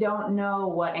that we don't know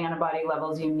what antibody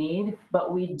levels you need,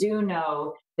 but we do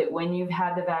know that when you've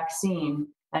had the vaccine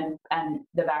and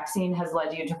the vaccine has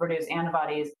led you to produce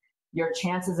antibodies, your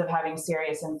chances of having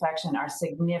serious infection are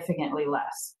significantly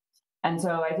less. And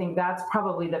so I think that's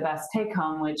probably the best take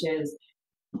home, which is,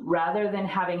 rather than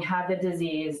having had the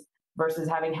disease versus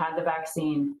having had the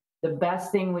vaccine, the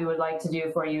best thing we would like to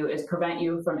do for you is prevent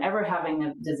you from ever having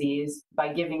the disease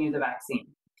by giving you the vaccine.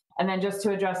 And then just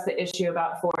to address the issue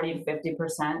about 40 to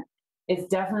 50%, it's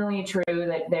definitely true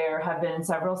that there have been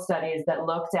several studies that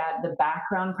looked at the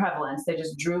background prevalence. They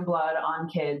just drew blood on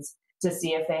kids to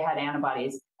see if they had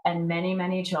antibodies. And many,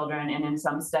 many children, and in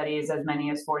some studies, as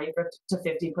many as 40 to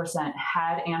 50%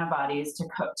 had antibodies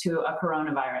to a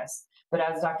coronavirus. But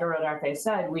as Dr. Rodarte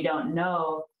said, we don't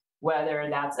know whether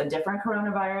that's a different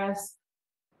coronavirus,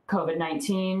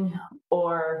 COVID-19,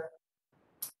 or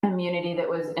immunity that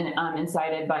was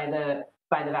incited by the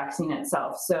vaccine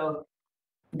itself. So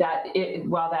that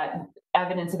while that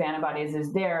evidence of antibodies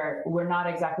is there, we're not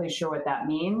exactly sure what that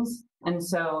means. And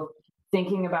so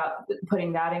thinking about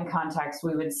putting that in context,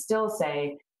 we would still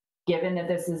say, given that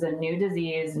this is a new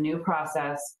disease, new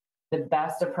process, the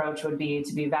best approach would be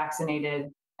to be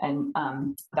vaccinated, and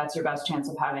that's your best chance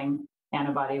of having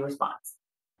antibody response.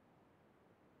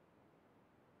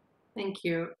 Thank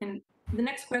you. And the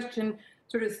next question,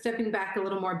 sort of stepping back a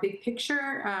little more big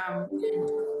picture,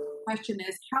 question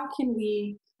is, how can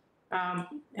we,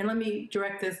 and let me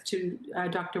direct this to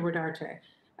Dr. Rodarte,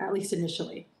 at least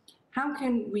initially, how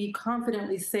can we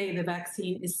confidently say the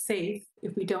vaccine is safe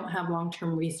if we don't have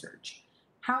long-term research?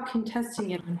 How can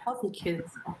testing it on healthy kids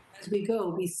as we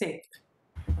go be safe?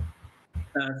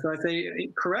 So I say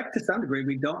correct to some degree.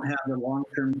 We don't have the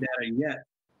long-term data yet,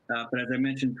 but as I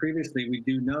mentioned previously, we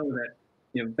do know that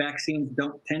vaccines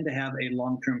don't tend to have a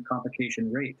long-term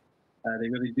complication rate. They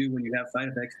really do, when you have side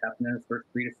effects, happen in the first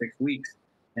 3 to 6 weeks.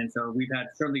 And so we've had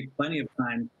certainly plenty of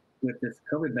time with this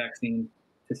COVID vaccine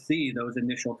to see those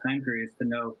initial time periods to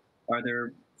know, are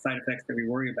there side effects that we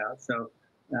worry about? So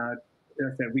as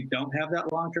I said, we don't have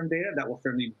that long-term data. That will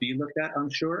certainly be looked at, I'm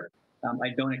sure. I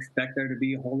don't expect there to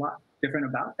be a whole lot different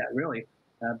about that, really,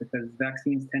 because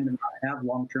vaccines tend to not have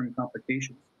long-term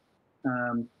complications.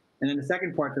 And then the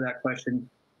second part to that question,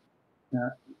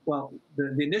 well,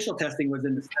 the initial testing was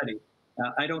in the study.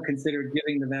 I don't consider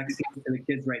giving the vaccine to the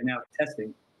kids right now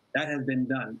testing. That has been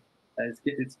done.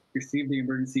 It's received the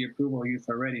emergency approval use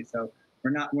already. So we're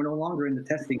no longer in the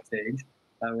testing stage.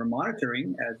 We're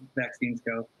monitoring as vaccines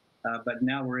go, but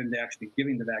now we're into actually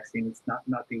giving the vaccine. It's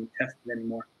not being tested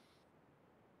anymore.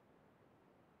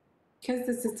 Because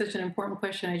this is such an important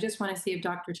question, I just want to see if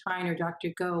Dr. Tyne or Dr.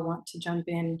 Go want to jump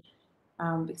in,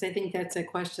 because I think that's a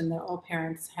question that all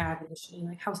parents have initially,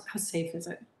 like how safe is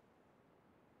it?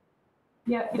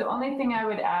 Yeah, the only thing I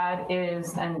would add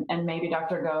is, and maybe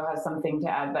Dr. Go has something to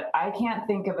add, but I can't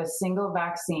think of a single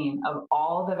vaccine of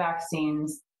all the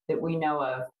vaccines that we know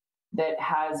of that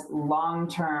has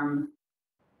long-term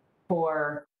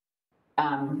poor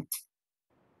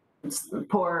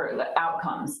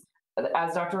outcomes.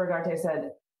 As Dr. Rodarte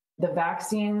said, the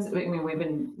vaccines, I mean, we've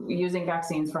been using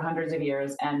vaccines for hundreds of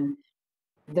years, and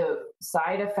the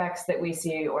side effects that we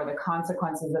see or the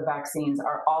consequences of vaccines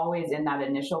are always in that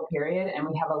initial period. And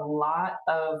we have a lot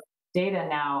of data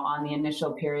now on the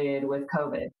initial period with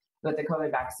the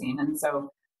COVID vaccine. And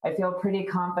so I feel pretty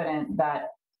confident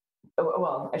that,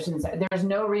 well, I shouldn't say, there's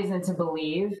no reason to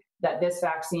believe that this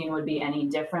vaccine would be any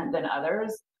different than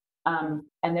others. And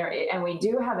we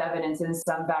do have evidence in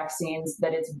some vaccines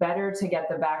that it's better to get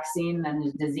the vaccine than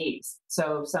the disease.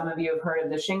 So some of you have heard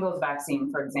of the shingles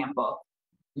vaccine, for example.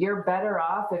 You're better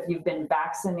off if you've been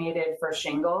vaccinated for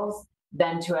shingles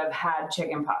than to have had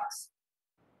chickenpox,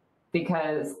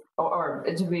 because, or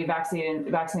to be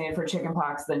vaccinated for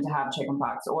chickenpox than to have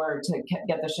chickenpox, or to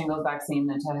get the shingles vaccine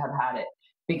than to have had it,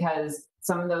 because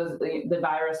some of those, the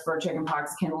virus for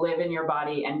chickenpox can live in your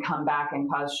body and come back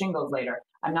and cause shingles later.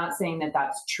 I'm not saying that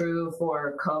that's true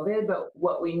for COVID, but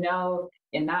what we know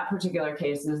in that particular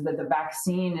case is that the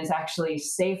vaccine is actually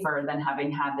safer than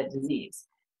having had the disease.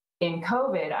 In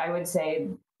COVID, I would say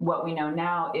what we know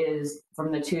now is,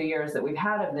 from the 2 years that we've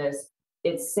had of this,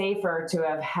 it's safer to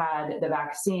have had the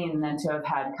vaccine than to have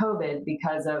had COVID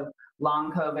because of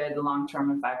long COVID, the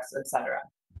long-term effects, et cetera.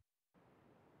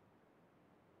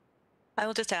 I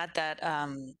will just add that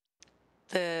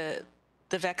the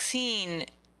vaccine,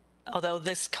 although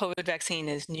this COVID vaccine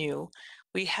is new,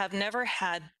 we have never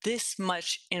had this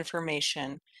much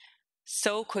information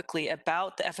so quickly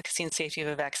about the efficacy and safety of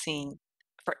a vaccine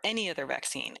for any other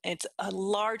vaccine. It's a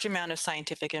large amount of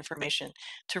scientific information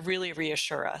to really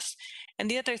reassure us.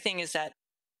 And the other thing is that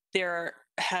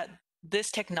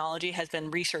this technology has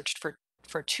been researched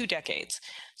for 2 decades.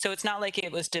 So it's not like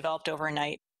it was developed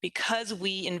overnight. Because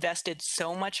we invested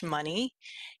so much money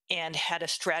and had a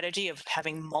strategy of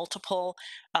having multiple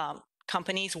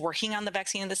companies working on the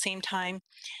vaccine at the same time,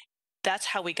 that's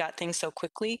how we got things so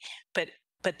quickly. But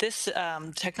this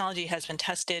technology has been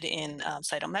tested in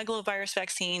cytomegalovirus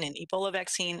vaccine and Ebola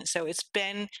vaccine, so it's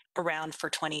been around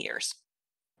for 20 years.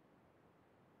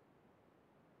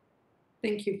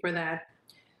 Thank you for that.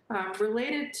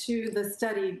 Related to the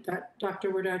study that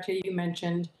Dr. Rodarte you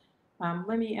mentioned,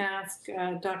 let me ask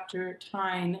Dr.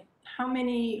 Tyne, how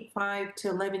many 5 to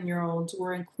 11-year-olds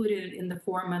were included in the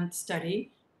 4-month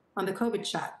study on the COVID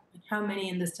shot? How many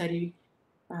in the study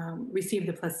received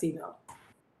the placebo?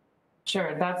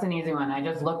 Sure, that's an easy one. I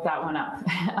just looked that one up.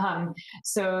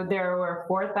 So there were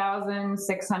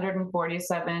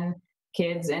 4,647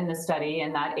 kids in the study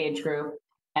in that age group,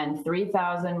 and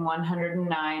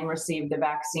 3,109 received the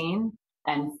vaccine,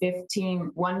 and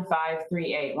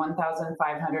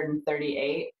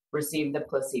 1,538 received the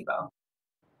placebo.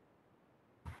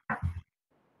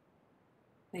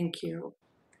 Thank you.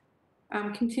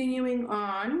 Continuing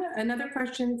on, another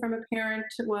question from a parent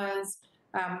was,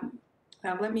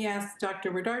 let me ask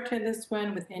Dr. Rodarte this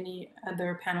one, with any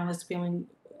other panelists feeling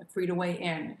free to weigh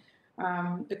in.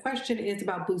 The question is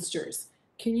about boosters.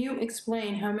 Can you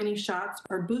explain how many shots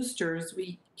or boosters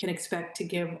we can expect to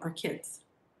give our kids?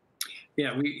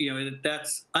 Yeah,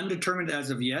 that's undetermined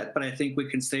as of yet, but I think we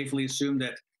can safely assume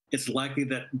that it's likely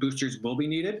that boosters will be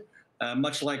needed,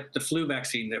 much like the flu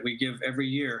vaccine that we give every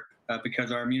year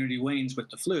because our immunity wanes with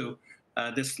the flu.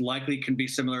 This likely can be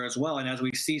similar as well. And as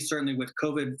we see, certainly with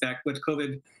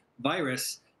COVID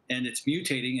virus and it's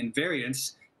mutating in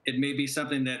variants, it may be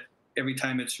something that every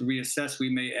time it's reassessed,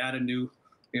 we may add a new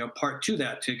part to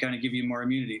that to kind of give you more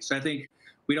immunity. So I think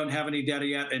we don't have any data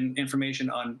yet and information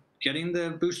on getting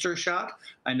the booster shot.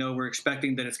 I know we're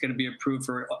expecting that it's going to be approved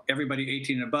for everybody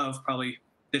 18 and above, probably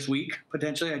this week,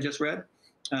 potentially, I just read.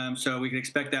 So we can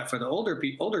expect that for the older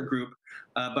group.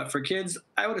 But for kids,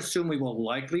 I would assume we will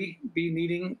likely be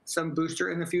needing some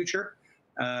booster in the future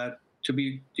to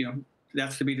be,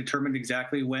 that's to be determined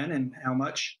exactly when and how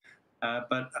much.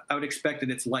 But I would expect that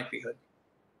it's likelihood.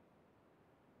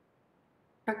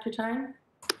 Dr. Tyne?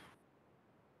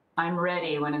 I'm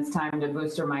ready when it's time to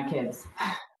booster my kids.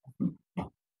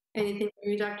 Anything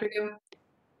from you, Dr. Go?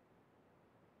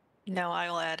 No, I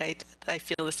will add, I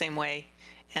feel the same way.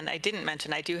 And I didn't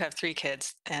mention, I do have 3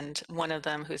 kids, and one of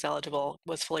them who's eligible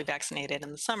was fully vaccinated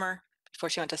in the summer before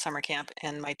she went to summer camp.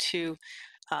 And my 2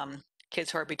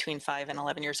 kids who are between 5 and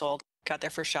 11 years old got their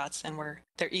first shots, and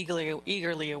they're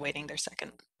eagerly awaiting their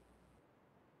second.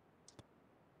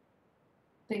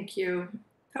 Thank you.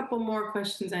 A couple more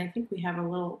questions. I think we have a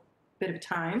little bit of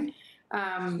time.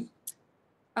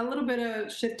 A little bit of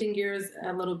shifting gears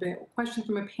a little bit. Question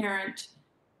from a parent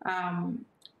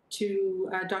to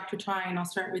Dr. Tyne. I'll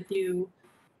start with you.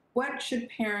 What should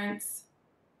parents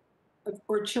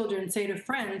or children say to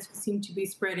friends who seem to be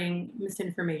spreading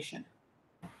misinformation?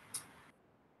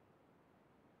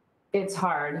 It's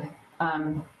hard.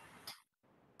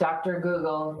 Dr.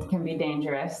 Google can be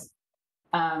dangerous.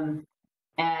 And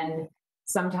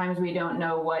sometimes we don't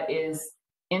know what is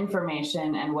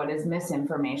information and what is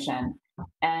misinformation.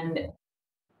 And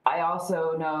I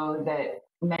also know that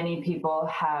many people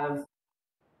have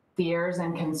fears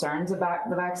and concerns about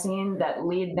the vaccine that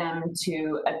lead them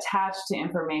to attach to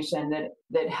information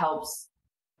that helps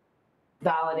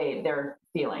validate their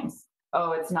feelings.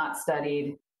 Oh, it's not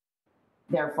studied,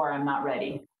 therefore I'm not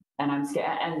ready, and I'm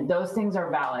scared. And those things are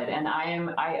valid. And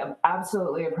I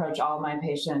absolutely approach all my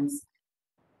patients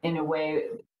in a way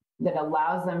that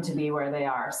allows them to be where they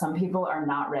are. Some people are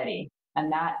not ready,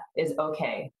 and that is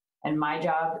okay. And my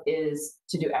job is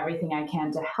to do everything I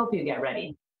can to help you get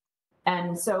ready.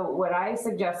 And so what I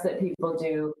suggest that people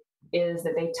do is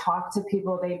that they talk to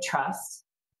people they trust.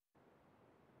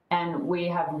 And we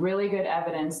have really good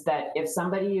evidence that if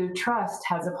somebody you trust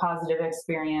has a positive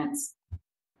experience,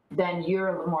 then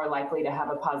you're more likely to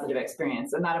have a positive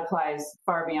experience. And that applies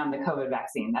far beyond the COVID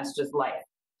vaccine. That's just life.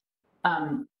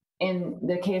 In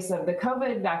the case of the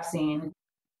COVID vaccine,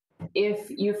 if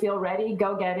you feel ready,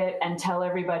 go get it and tell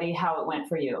everybody how it went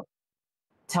for you.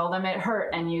 Tell them it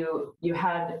hurt and you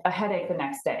had a headache the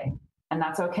next day, and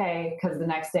that's okay because the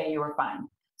next day you were fine.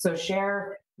 So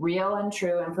share real and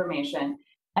true information.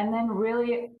 And then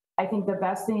really, I think the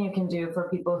best thing you can do for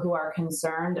people who are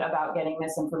concerned about getting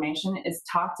misinformation is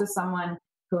talk to someone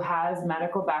who has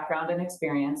medical background and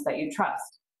experience that you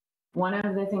trust. One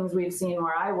of the things we've seen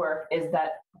where I work is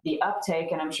that the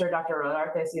uptake, and I'm sure Dr.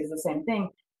 Rodarte sees the same thing,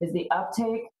 is the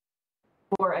uptake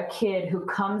for a kid who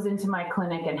comes into my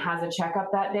clinic and has a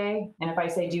checkup that day. And if I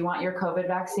say, do you want your COVID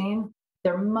vaccine?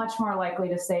 They're much more likely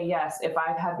to say yes if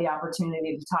I've had the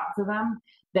opportunity to talk to them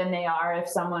than they are if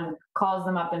someone calls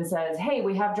them up and says, hey,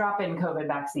 we have drop-in COVID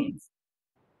vaccines,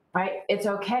 right? It's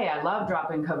okay. I love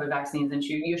drop-in COVID vaccines, and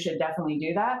you should definitely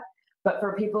do that. But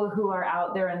for people who are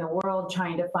out there in the world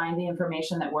trying to find the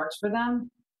information that works for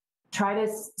them, try to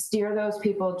steer those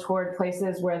people toward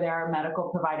places where there are medical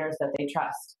providers that they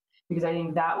trust. because I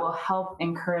think that will help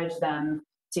encourage them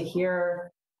to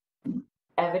hear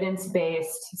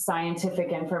evidence-based scientific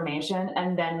information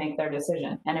and then make their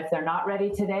decision. And if they're not ready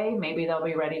today, maybe they'll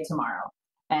be ready tomorrow.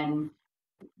 And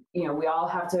we all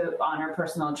have to honor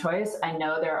personal choice. I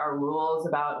know there are rules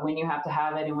about when you have to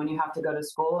have it and when you have to go to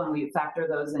school, and we factor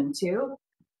those in too.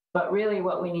 But really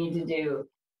what we need to do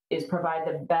is provide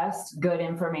the best good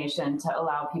information to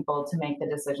allow people to make the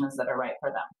decisions that are right for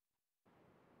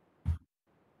them.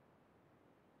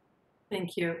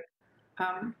 Thank you.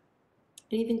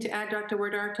 Anything to add, Dr.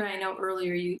 Rodarte? I know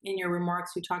earlier in your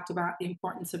remarks you talked about the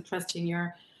importance of trusting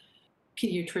your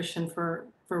pediatrician for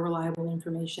reliable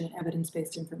information,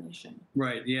 evidence-based information.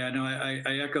 Right. Yeah. No, I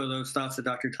echo those thoughts that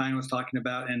Dr. Tyne was talking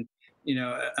about, and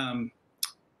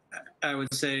I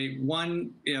would say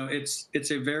one,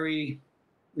 it's a very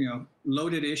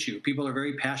loaded issue. People are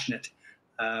very passionate,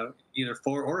 either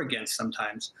for or against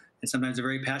sometimes, and sometimes they're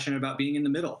very passionate about being in the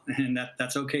middle, and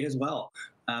that's okay as well.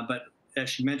 But as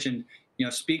she mentioned,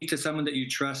 speak to someone that you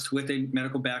trust with a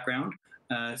medical background.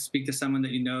 Speak to someone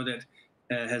that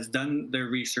that has done their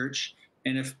research.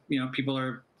 And if people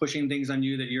are pushing things on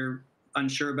you that you're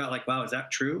unsure about, like, wow, is that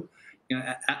true?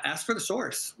 Ask for the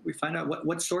source. We find out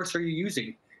what source are you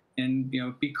using, and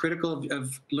be critical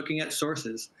of looking at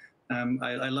sources.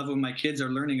 I love when my kids are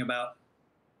learning about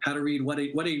how to read what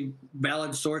a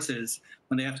valid source is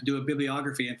when they have to do a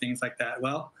bibliography and things like that.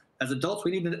 Well, as adults,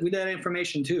 we need that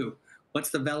information too. What's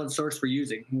the valid source we're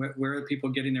using? Where are people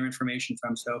getting their information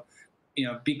from? So,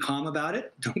 be calm about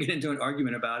it. Don't get into an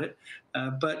argument about it.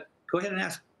 But go ahead and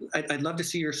ask. I'd love to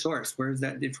see your source. Where is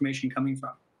that information coming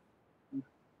from?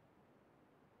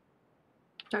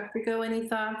 Dr. Go, any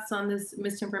thoughts on this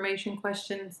misinformation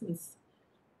question?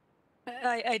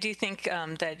 I do think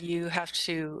that you have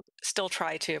to still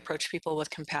try to approach people with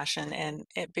compassion,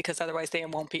 because otherwise they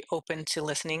won't be open to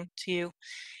listening to you,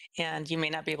 and you may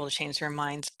not be able to change their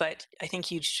minds. But I think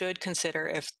you should consider,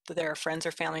 if there are friends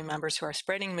or family members who are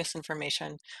spreading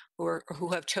misinformation, who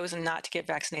have chosen not to get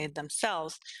vaccinated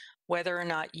themselves, whether or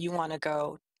not you want to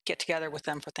go get together with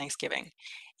them for Thanksgiving.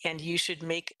 And you should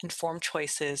make informed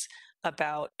choices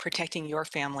about protecting your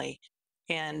family.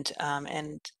 And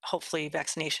hopefully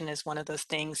vaccination is one of those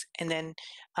things. And then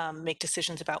make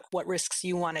decisions about what risks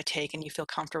you want to take and you feel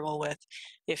comfortable with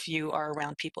if you are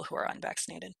around people who are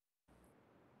unvaccinated.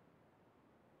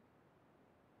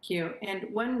 Thank you. And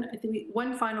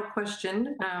one final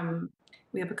question.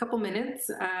 We have a couple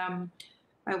minutes.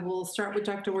 I will start with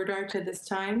Dr. Rodarte this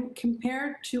time.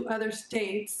 Compared to other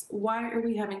states, why are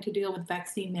we having to deal with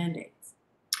vaccine mandates?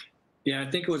 Yeah,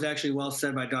 I think it was actually well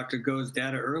said by Dr. Go's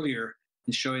data earlier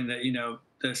in showing that,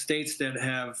 the states that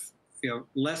have,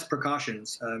 less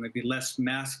precautions, maybe less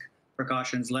mask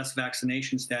precautions, less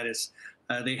vaccination status,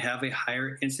 they have a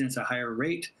higher incidence, a higher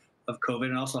rate of COVID,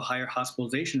 and also higher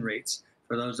hospitalization rates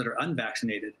for those that are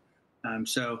unvaccinated.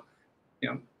 So,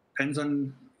 depends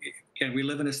on, again, we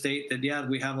live in a state that, yeah,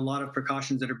 we have a lot of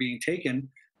precautions that are being taken.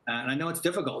 And I know it's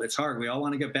difficult. It's hard. We all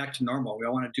want to get back to normal. We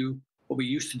all want to do what we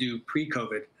used to do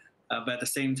pre-COVID. But at the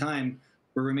same time,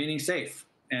 we're remaining safe,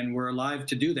 and we're alive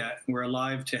to do that. We're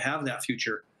alive to have that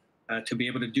future, to be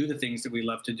able to do the things that we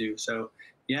love to do. So,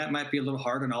 yeah, it might be a little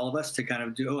hard on all of us to kind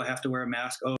of do, oh, I have to wear a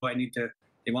mask. Oh,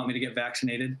 they want me to get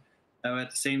vaccinated.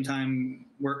 At the same time,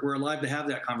 we're alive to have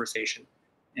that conversation.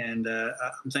 And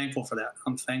I'm thankful for that.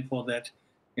 I'm thankful that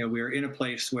we are in a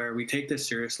place where we take this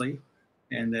seriously,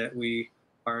 and that we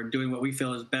are doing what we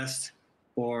feel is best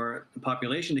for the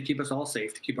population to keep us all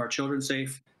safe, to keep our children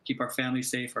safe, keep our families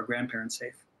safe, our grandparents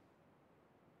safe.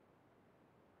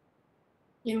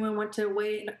 Anyone want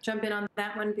to jump in on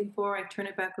that one before I turn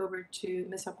it back over to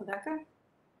Ms. Apodaca?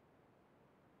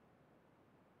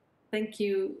 Thank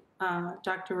you,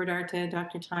 Dr. Rodarte,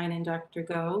 Dr. Tyne, and Dr.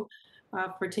 Go,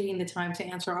 for taking the time to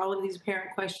answer all of these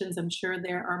parent questions. I'm sure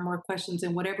there are more questions,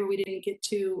 and whatever we didn't get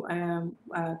to,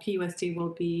 PUSD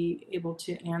will be able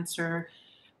to answer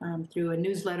through a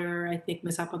newsletter. I think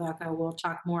Ms. Apodaca will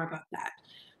talk more about that.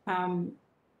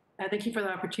 Thank you for the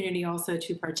opportunity also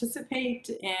to participate,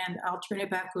 and I'll turn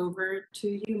it back over to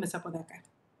you, Ms. Apodaca.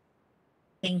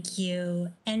 Thank you.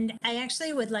 And I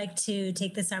actually would like to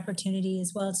take this opportunity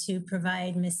as well to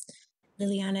provide Ms.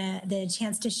 Liliana the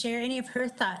chance to share any of her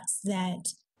thoughts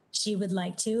that she would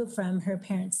like to from her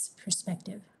parents'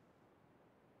 perspective.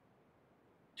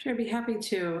 Sure, I'd be happy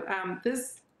to.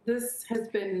 This has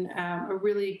been a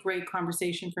really great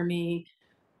conversation for me.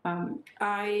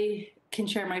 I can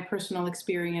share my personal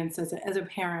experience as a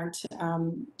parent.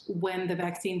 When the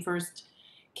vaccine first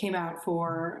came out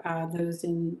for those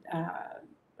in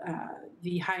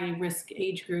the high risk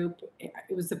age group, it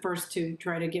was the first to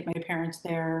try to get my parents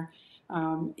there.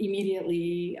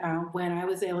 immediately when I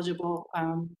was eligible.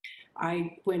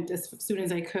 I went as soon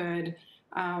as I could.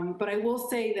 But I will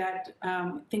say that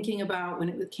thinking about when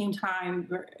it came time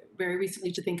very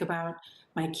recently to think about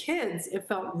my kids, it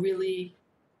felt really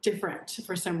different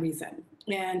for some reason.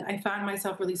 And I found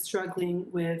myself really struggling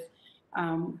with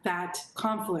that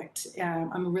conflict.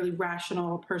 I'm a really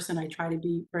rational person. I try to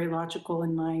be very logical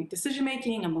in my decision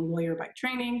making. I'm a lawyer by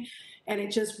training, and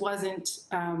it just wasn't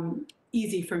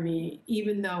easy for me,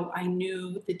 even though I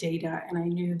knew the data and I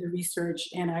knew the research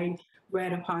and I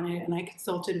read upon it and I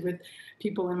consulted with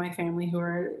people in my family who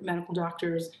are medical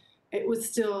doctors. It was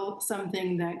still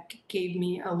something that gave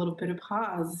me a little bit of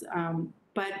pause.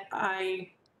 But I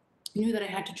knew that I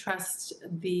had to trust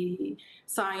the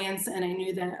science, and I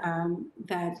knew that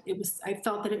that it was. I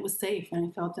felt that it was safe, and I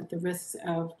felt that the risks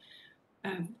of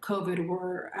COVID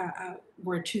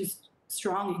were too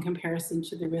strong in comparison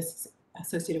to the risks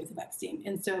associated with the vaccine.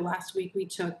 And so last week my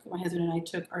husband and I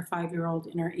took our 5-year-old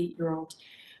and our 8-year-old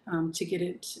to get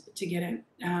it.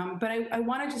 But I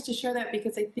wanted just to share that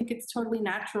because I think it's totally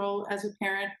natural as a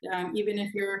parent, even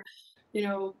if you're,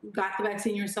 got the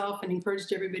vaccine yourself, and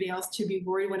encouraged everybody else to be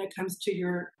worried when it comes to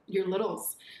your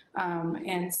littles.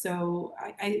 And so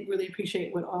I really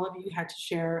appreciate what all of you had to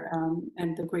share,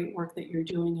 and the great work that you're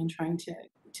doing in trying to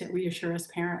reassure us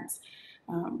parents.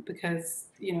 Because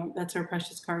that's our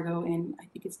precious cargo, and I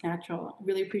think it's natural.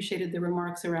 Really appreciated the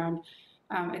remarks around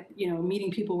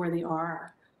meeting people where they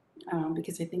are,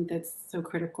 because I think that's so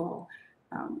critical.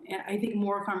 And I think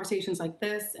more conversations like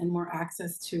this and more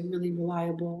access to really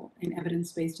reliable and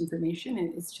evidence-based information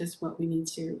is just what we need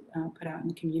to put out in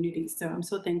the community. So I'm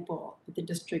so thankful that the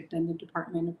district and the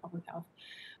Department of Public Health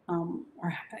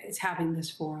is having this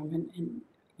forum and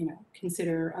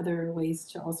consider other ways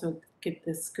to also get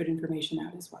this good information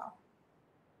out as well.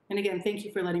 And again, thank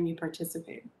you for letting me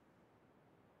participate.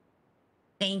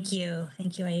 Thank you.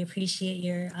 Thank you. I appreciate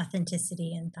your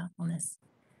authenticity and thoughtfulness.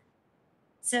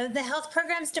 So the Health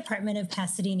Programs Department of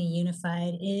Pasadena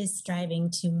Unified is striving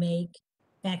to make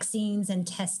vaccines and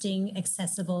testing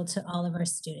accessible to all of our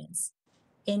students.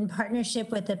 In partnership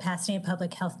with the Pasadena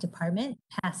Public Health Department,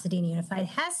 Pasadena Unified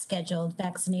has scheduled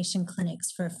vaccination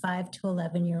clinics for 5 to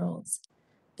 11-year-olds.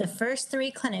 The first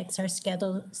 3 clinics are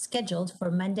scheduled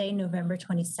for Monday, November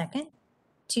 22nd,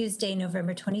 Tuesday,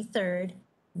 November 23rd,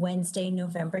 Wednesday,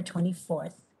 November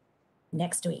 24th,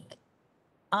 next week.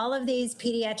 All of these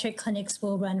pediatric clinics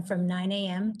will run from 9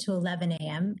 a.m. to 11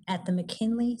 a.m. at the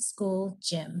McKinley School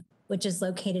Gym, which is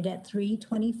located at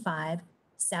 325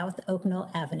 South Oaknell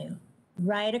Avenue,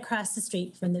 right across the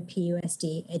street from the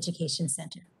PUSD Education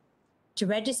Center. To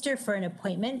register for an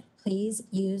appointment, please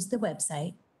use the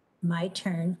website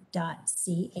myturn.ca.gov.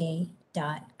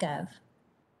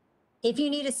 If you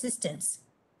need assistance,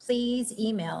 please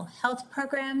email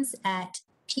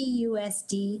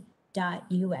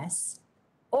healthprograms@pusd.us,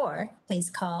 or please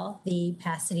call the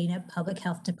Pasadena Public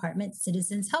Health Department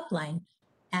Citizens Helpline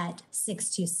at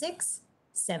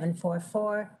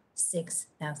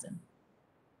 626-744-6000.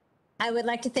 I would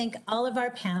like to thank all of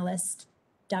our panelists,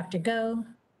 Dr. Go,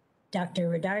 Dr.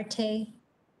 Rodarte,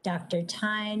 Dr.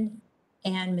 Tyne,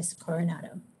 and Ms.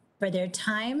 Coronado, for their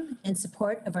time and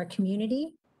support of our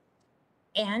community.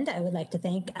 And I would like to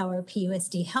thank our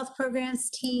PUSD Health Programs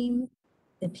team,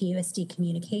 the PUSD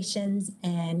Communications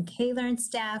and K-Learn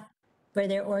staff for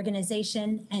their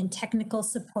organization and technical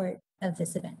support of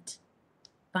this event.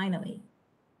 Finally,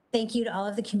 thank you to all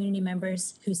of the community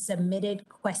members who submitted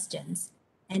questions,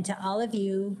 and to all of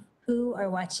you who are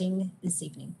watching this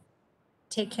evening.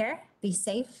 Take care, be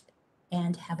safe,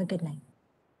 and have a good night.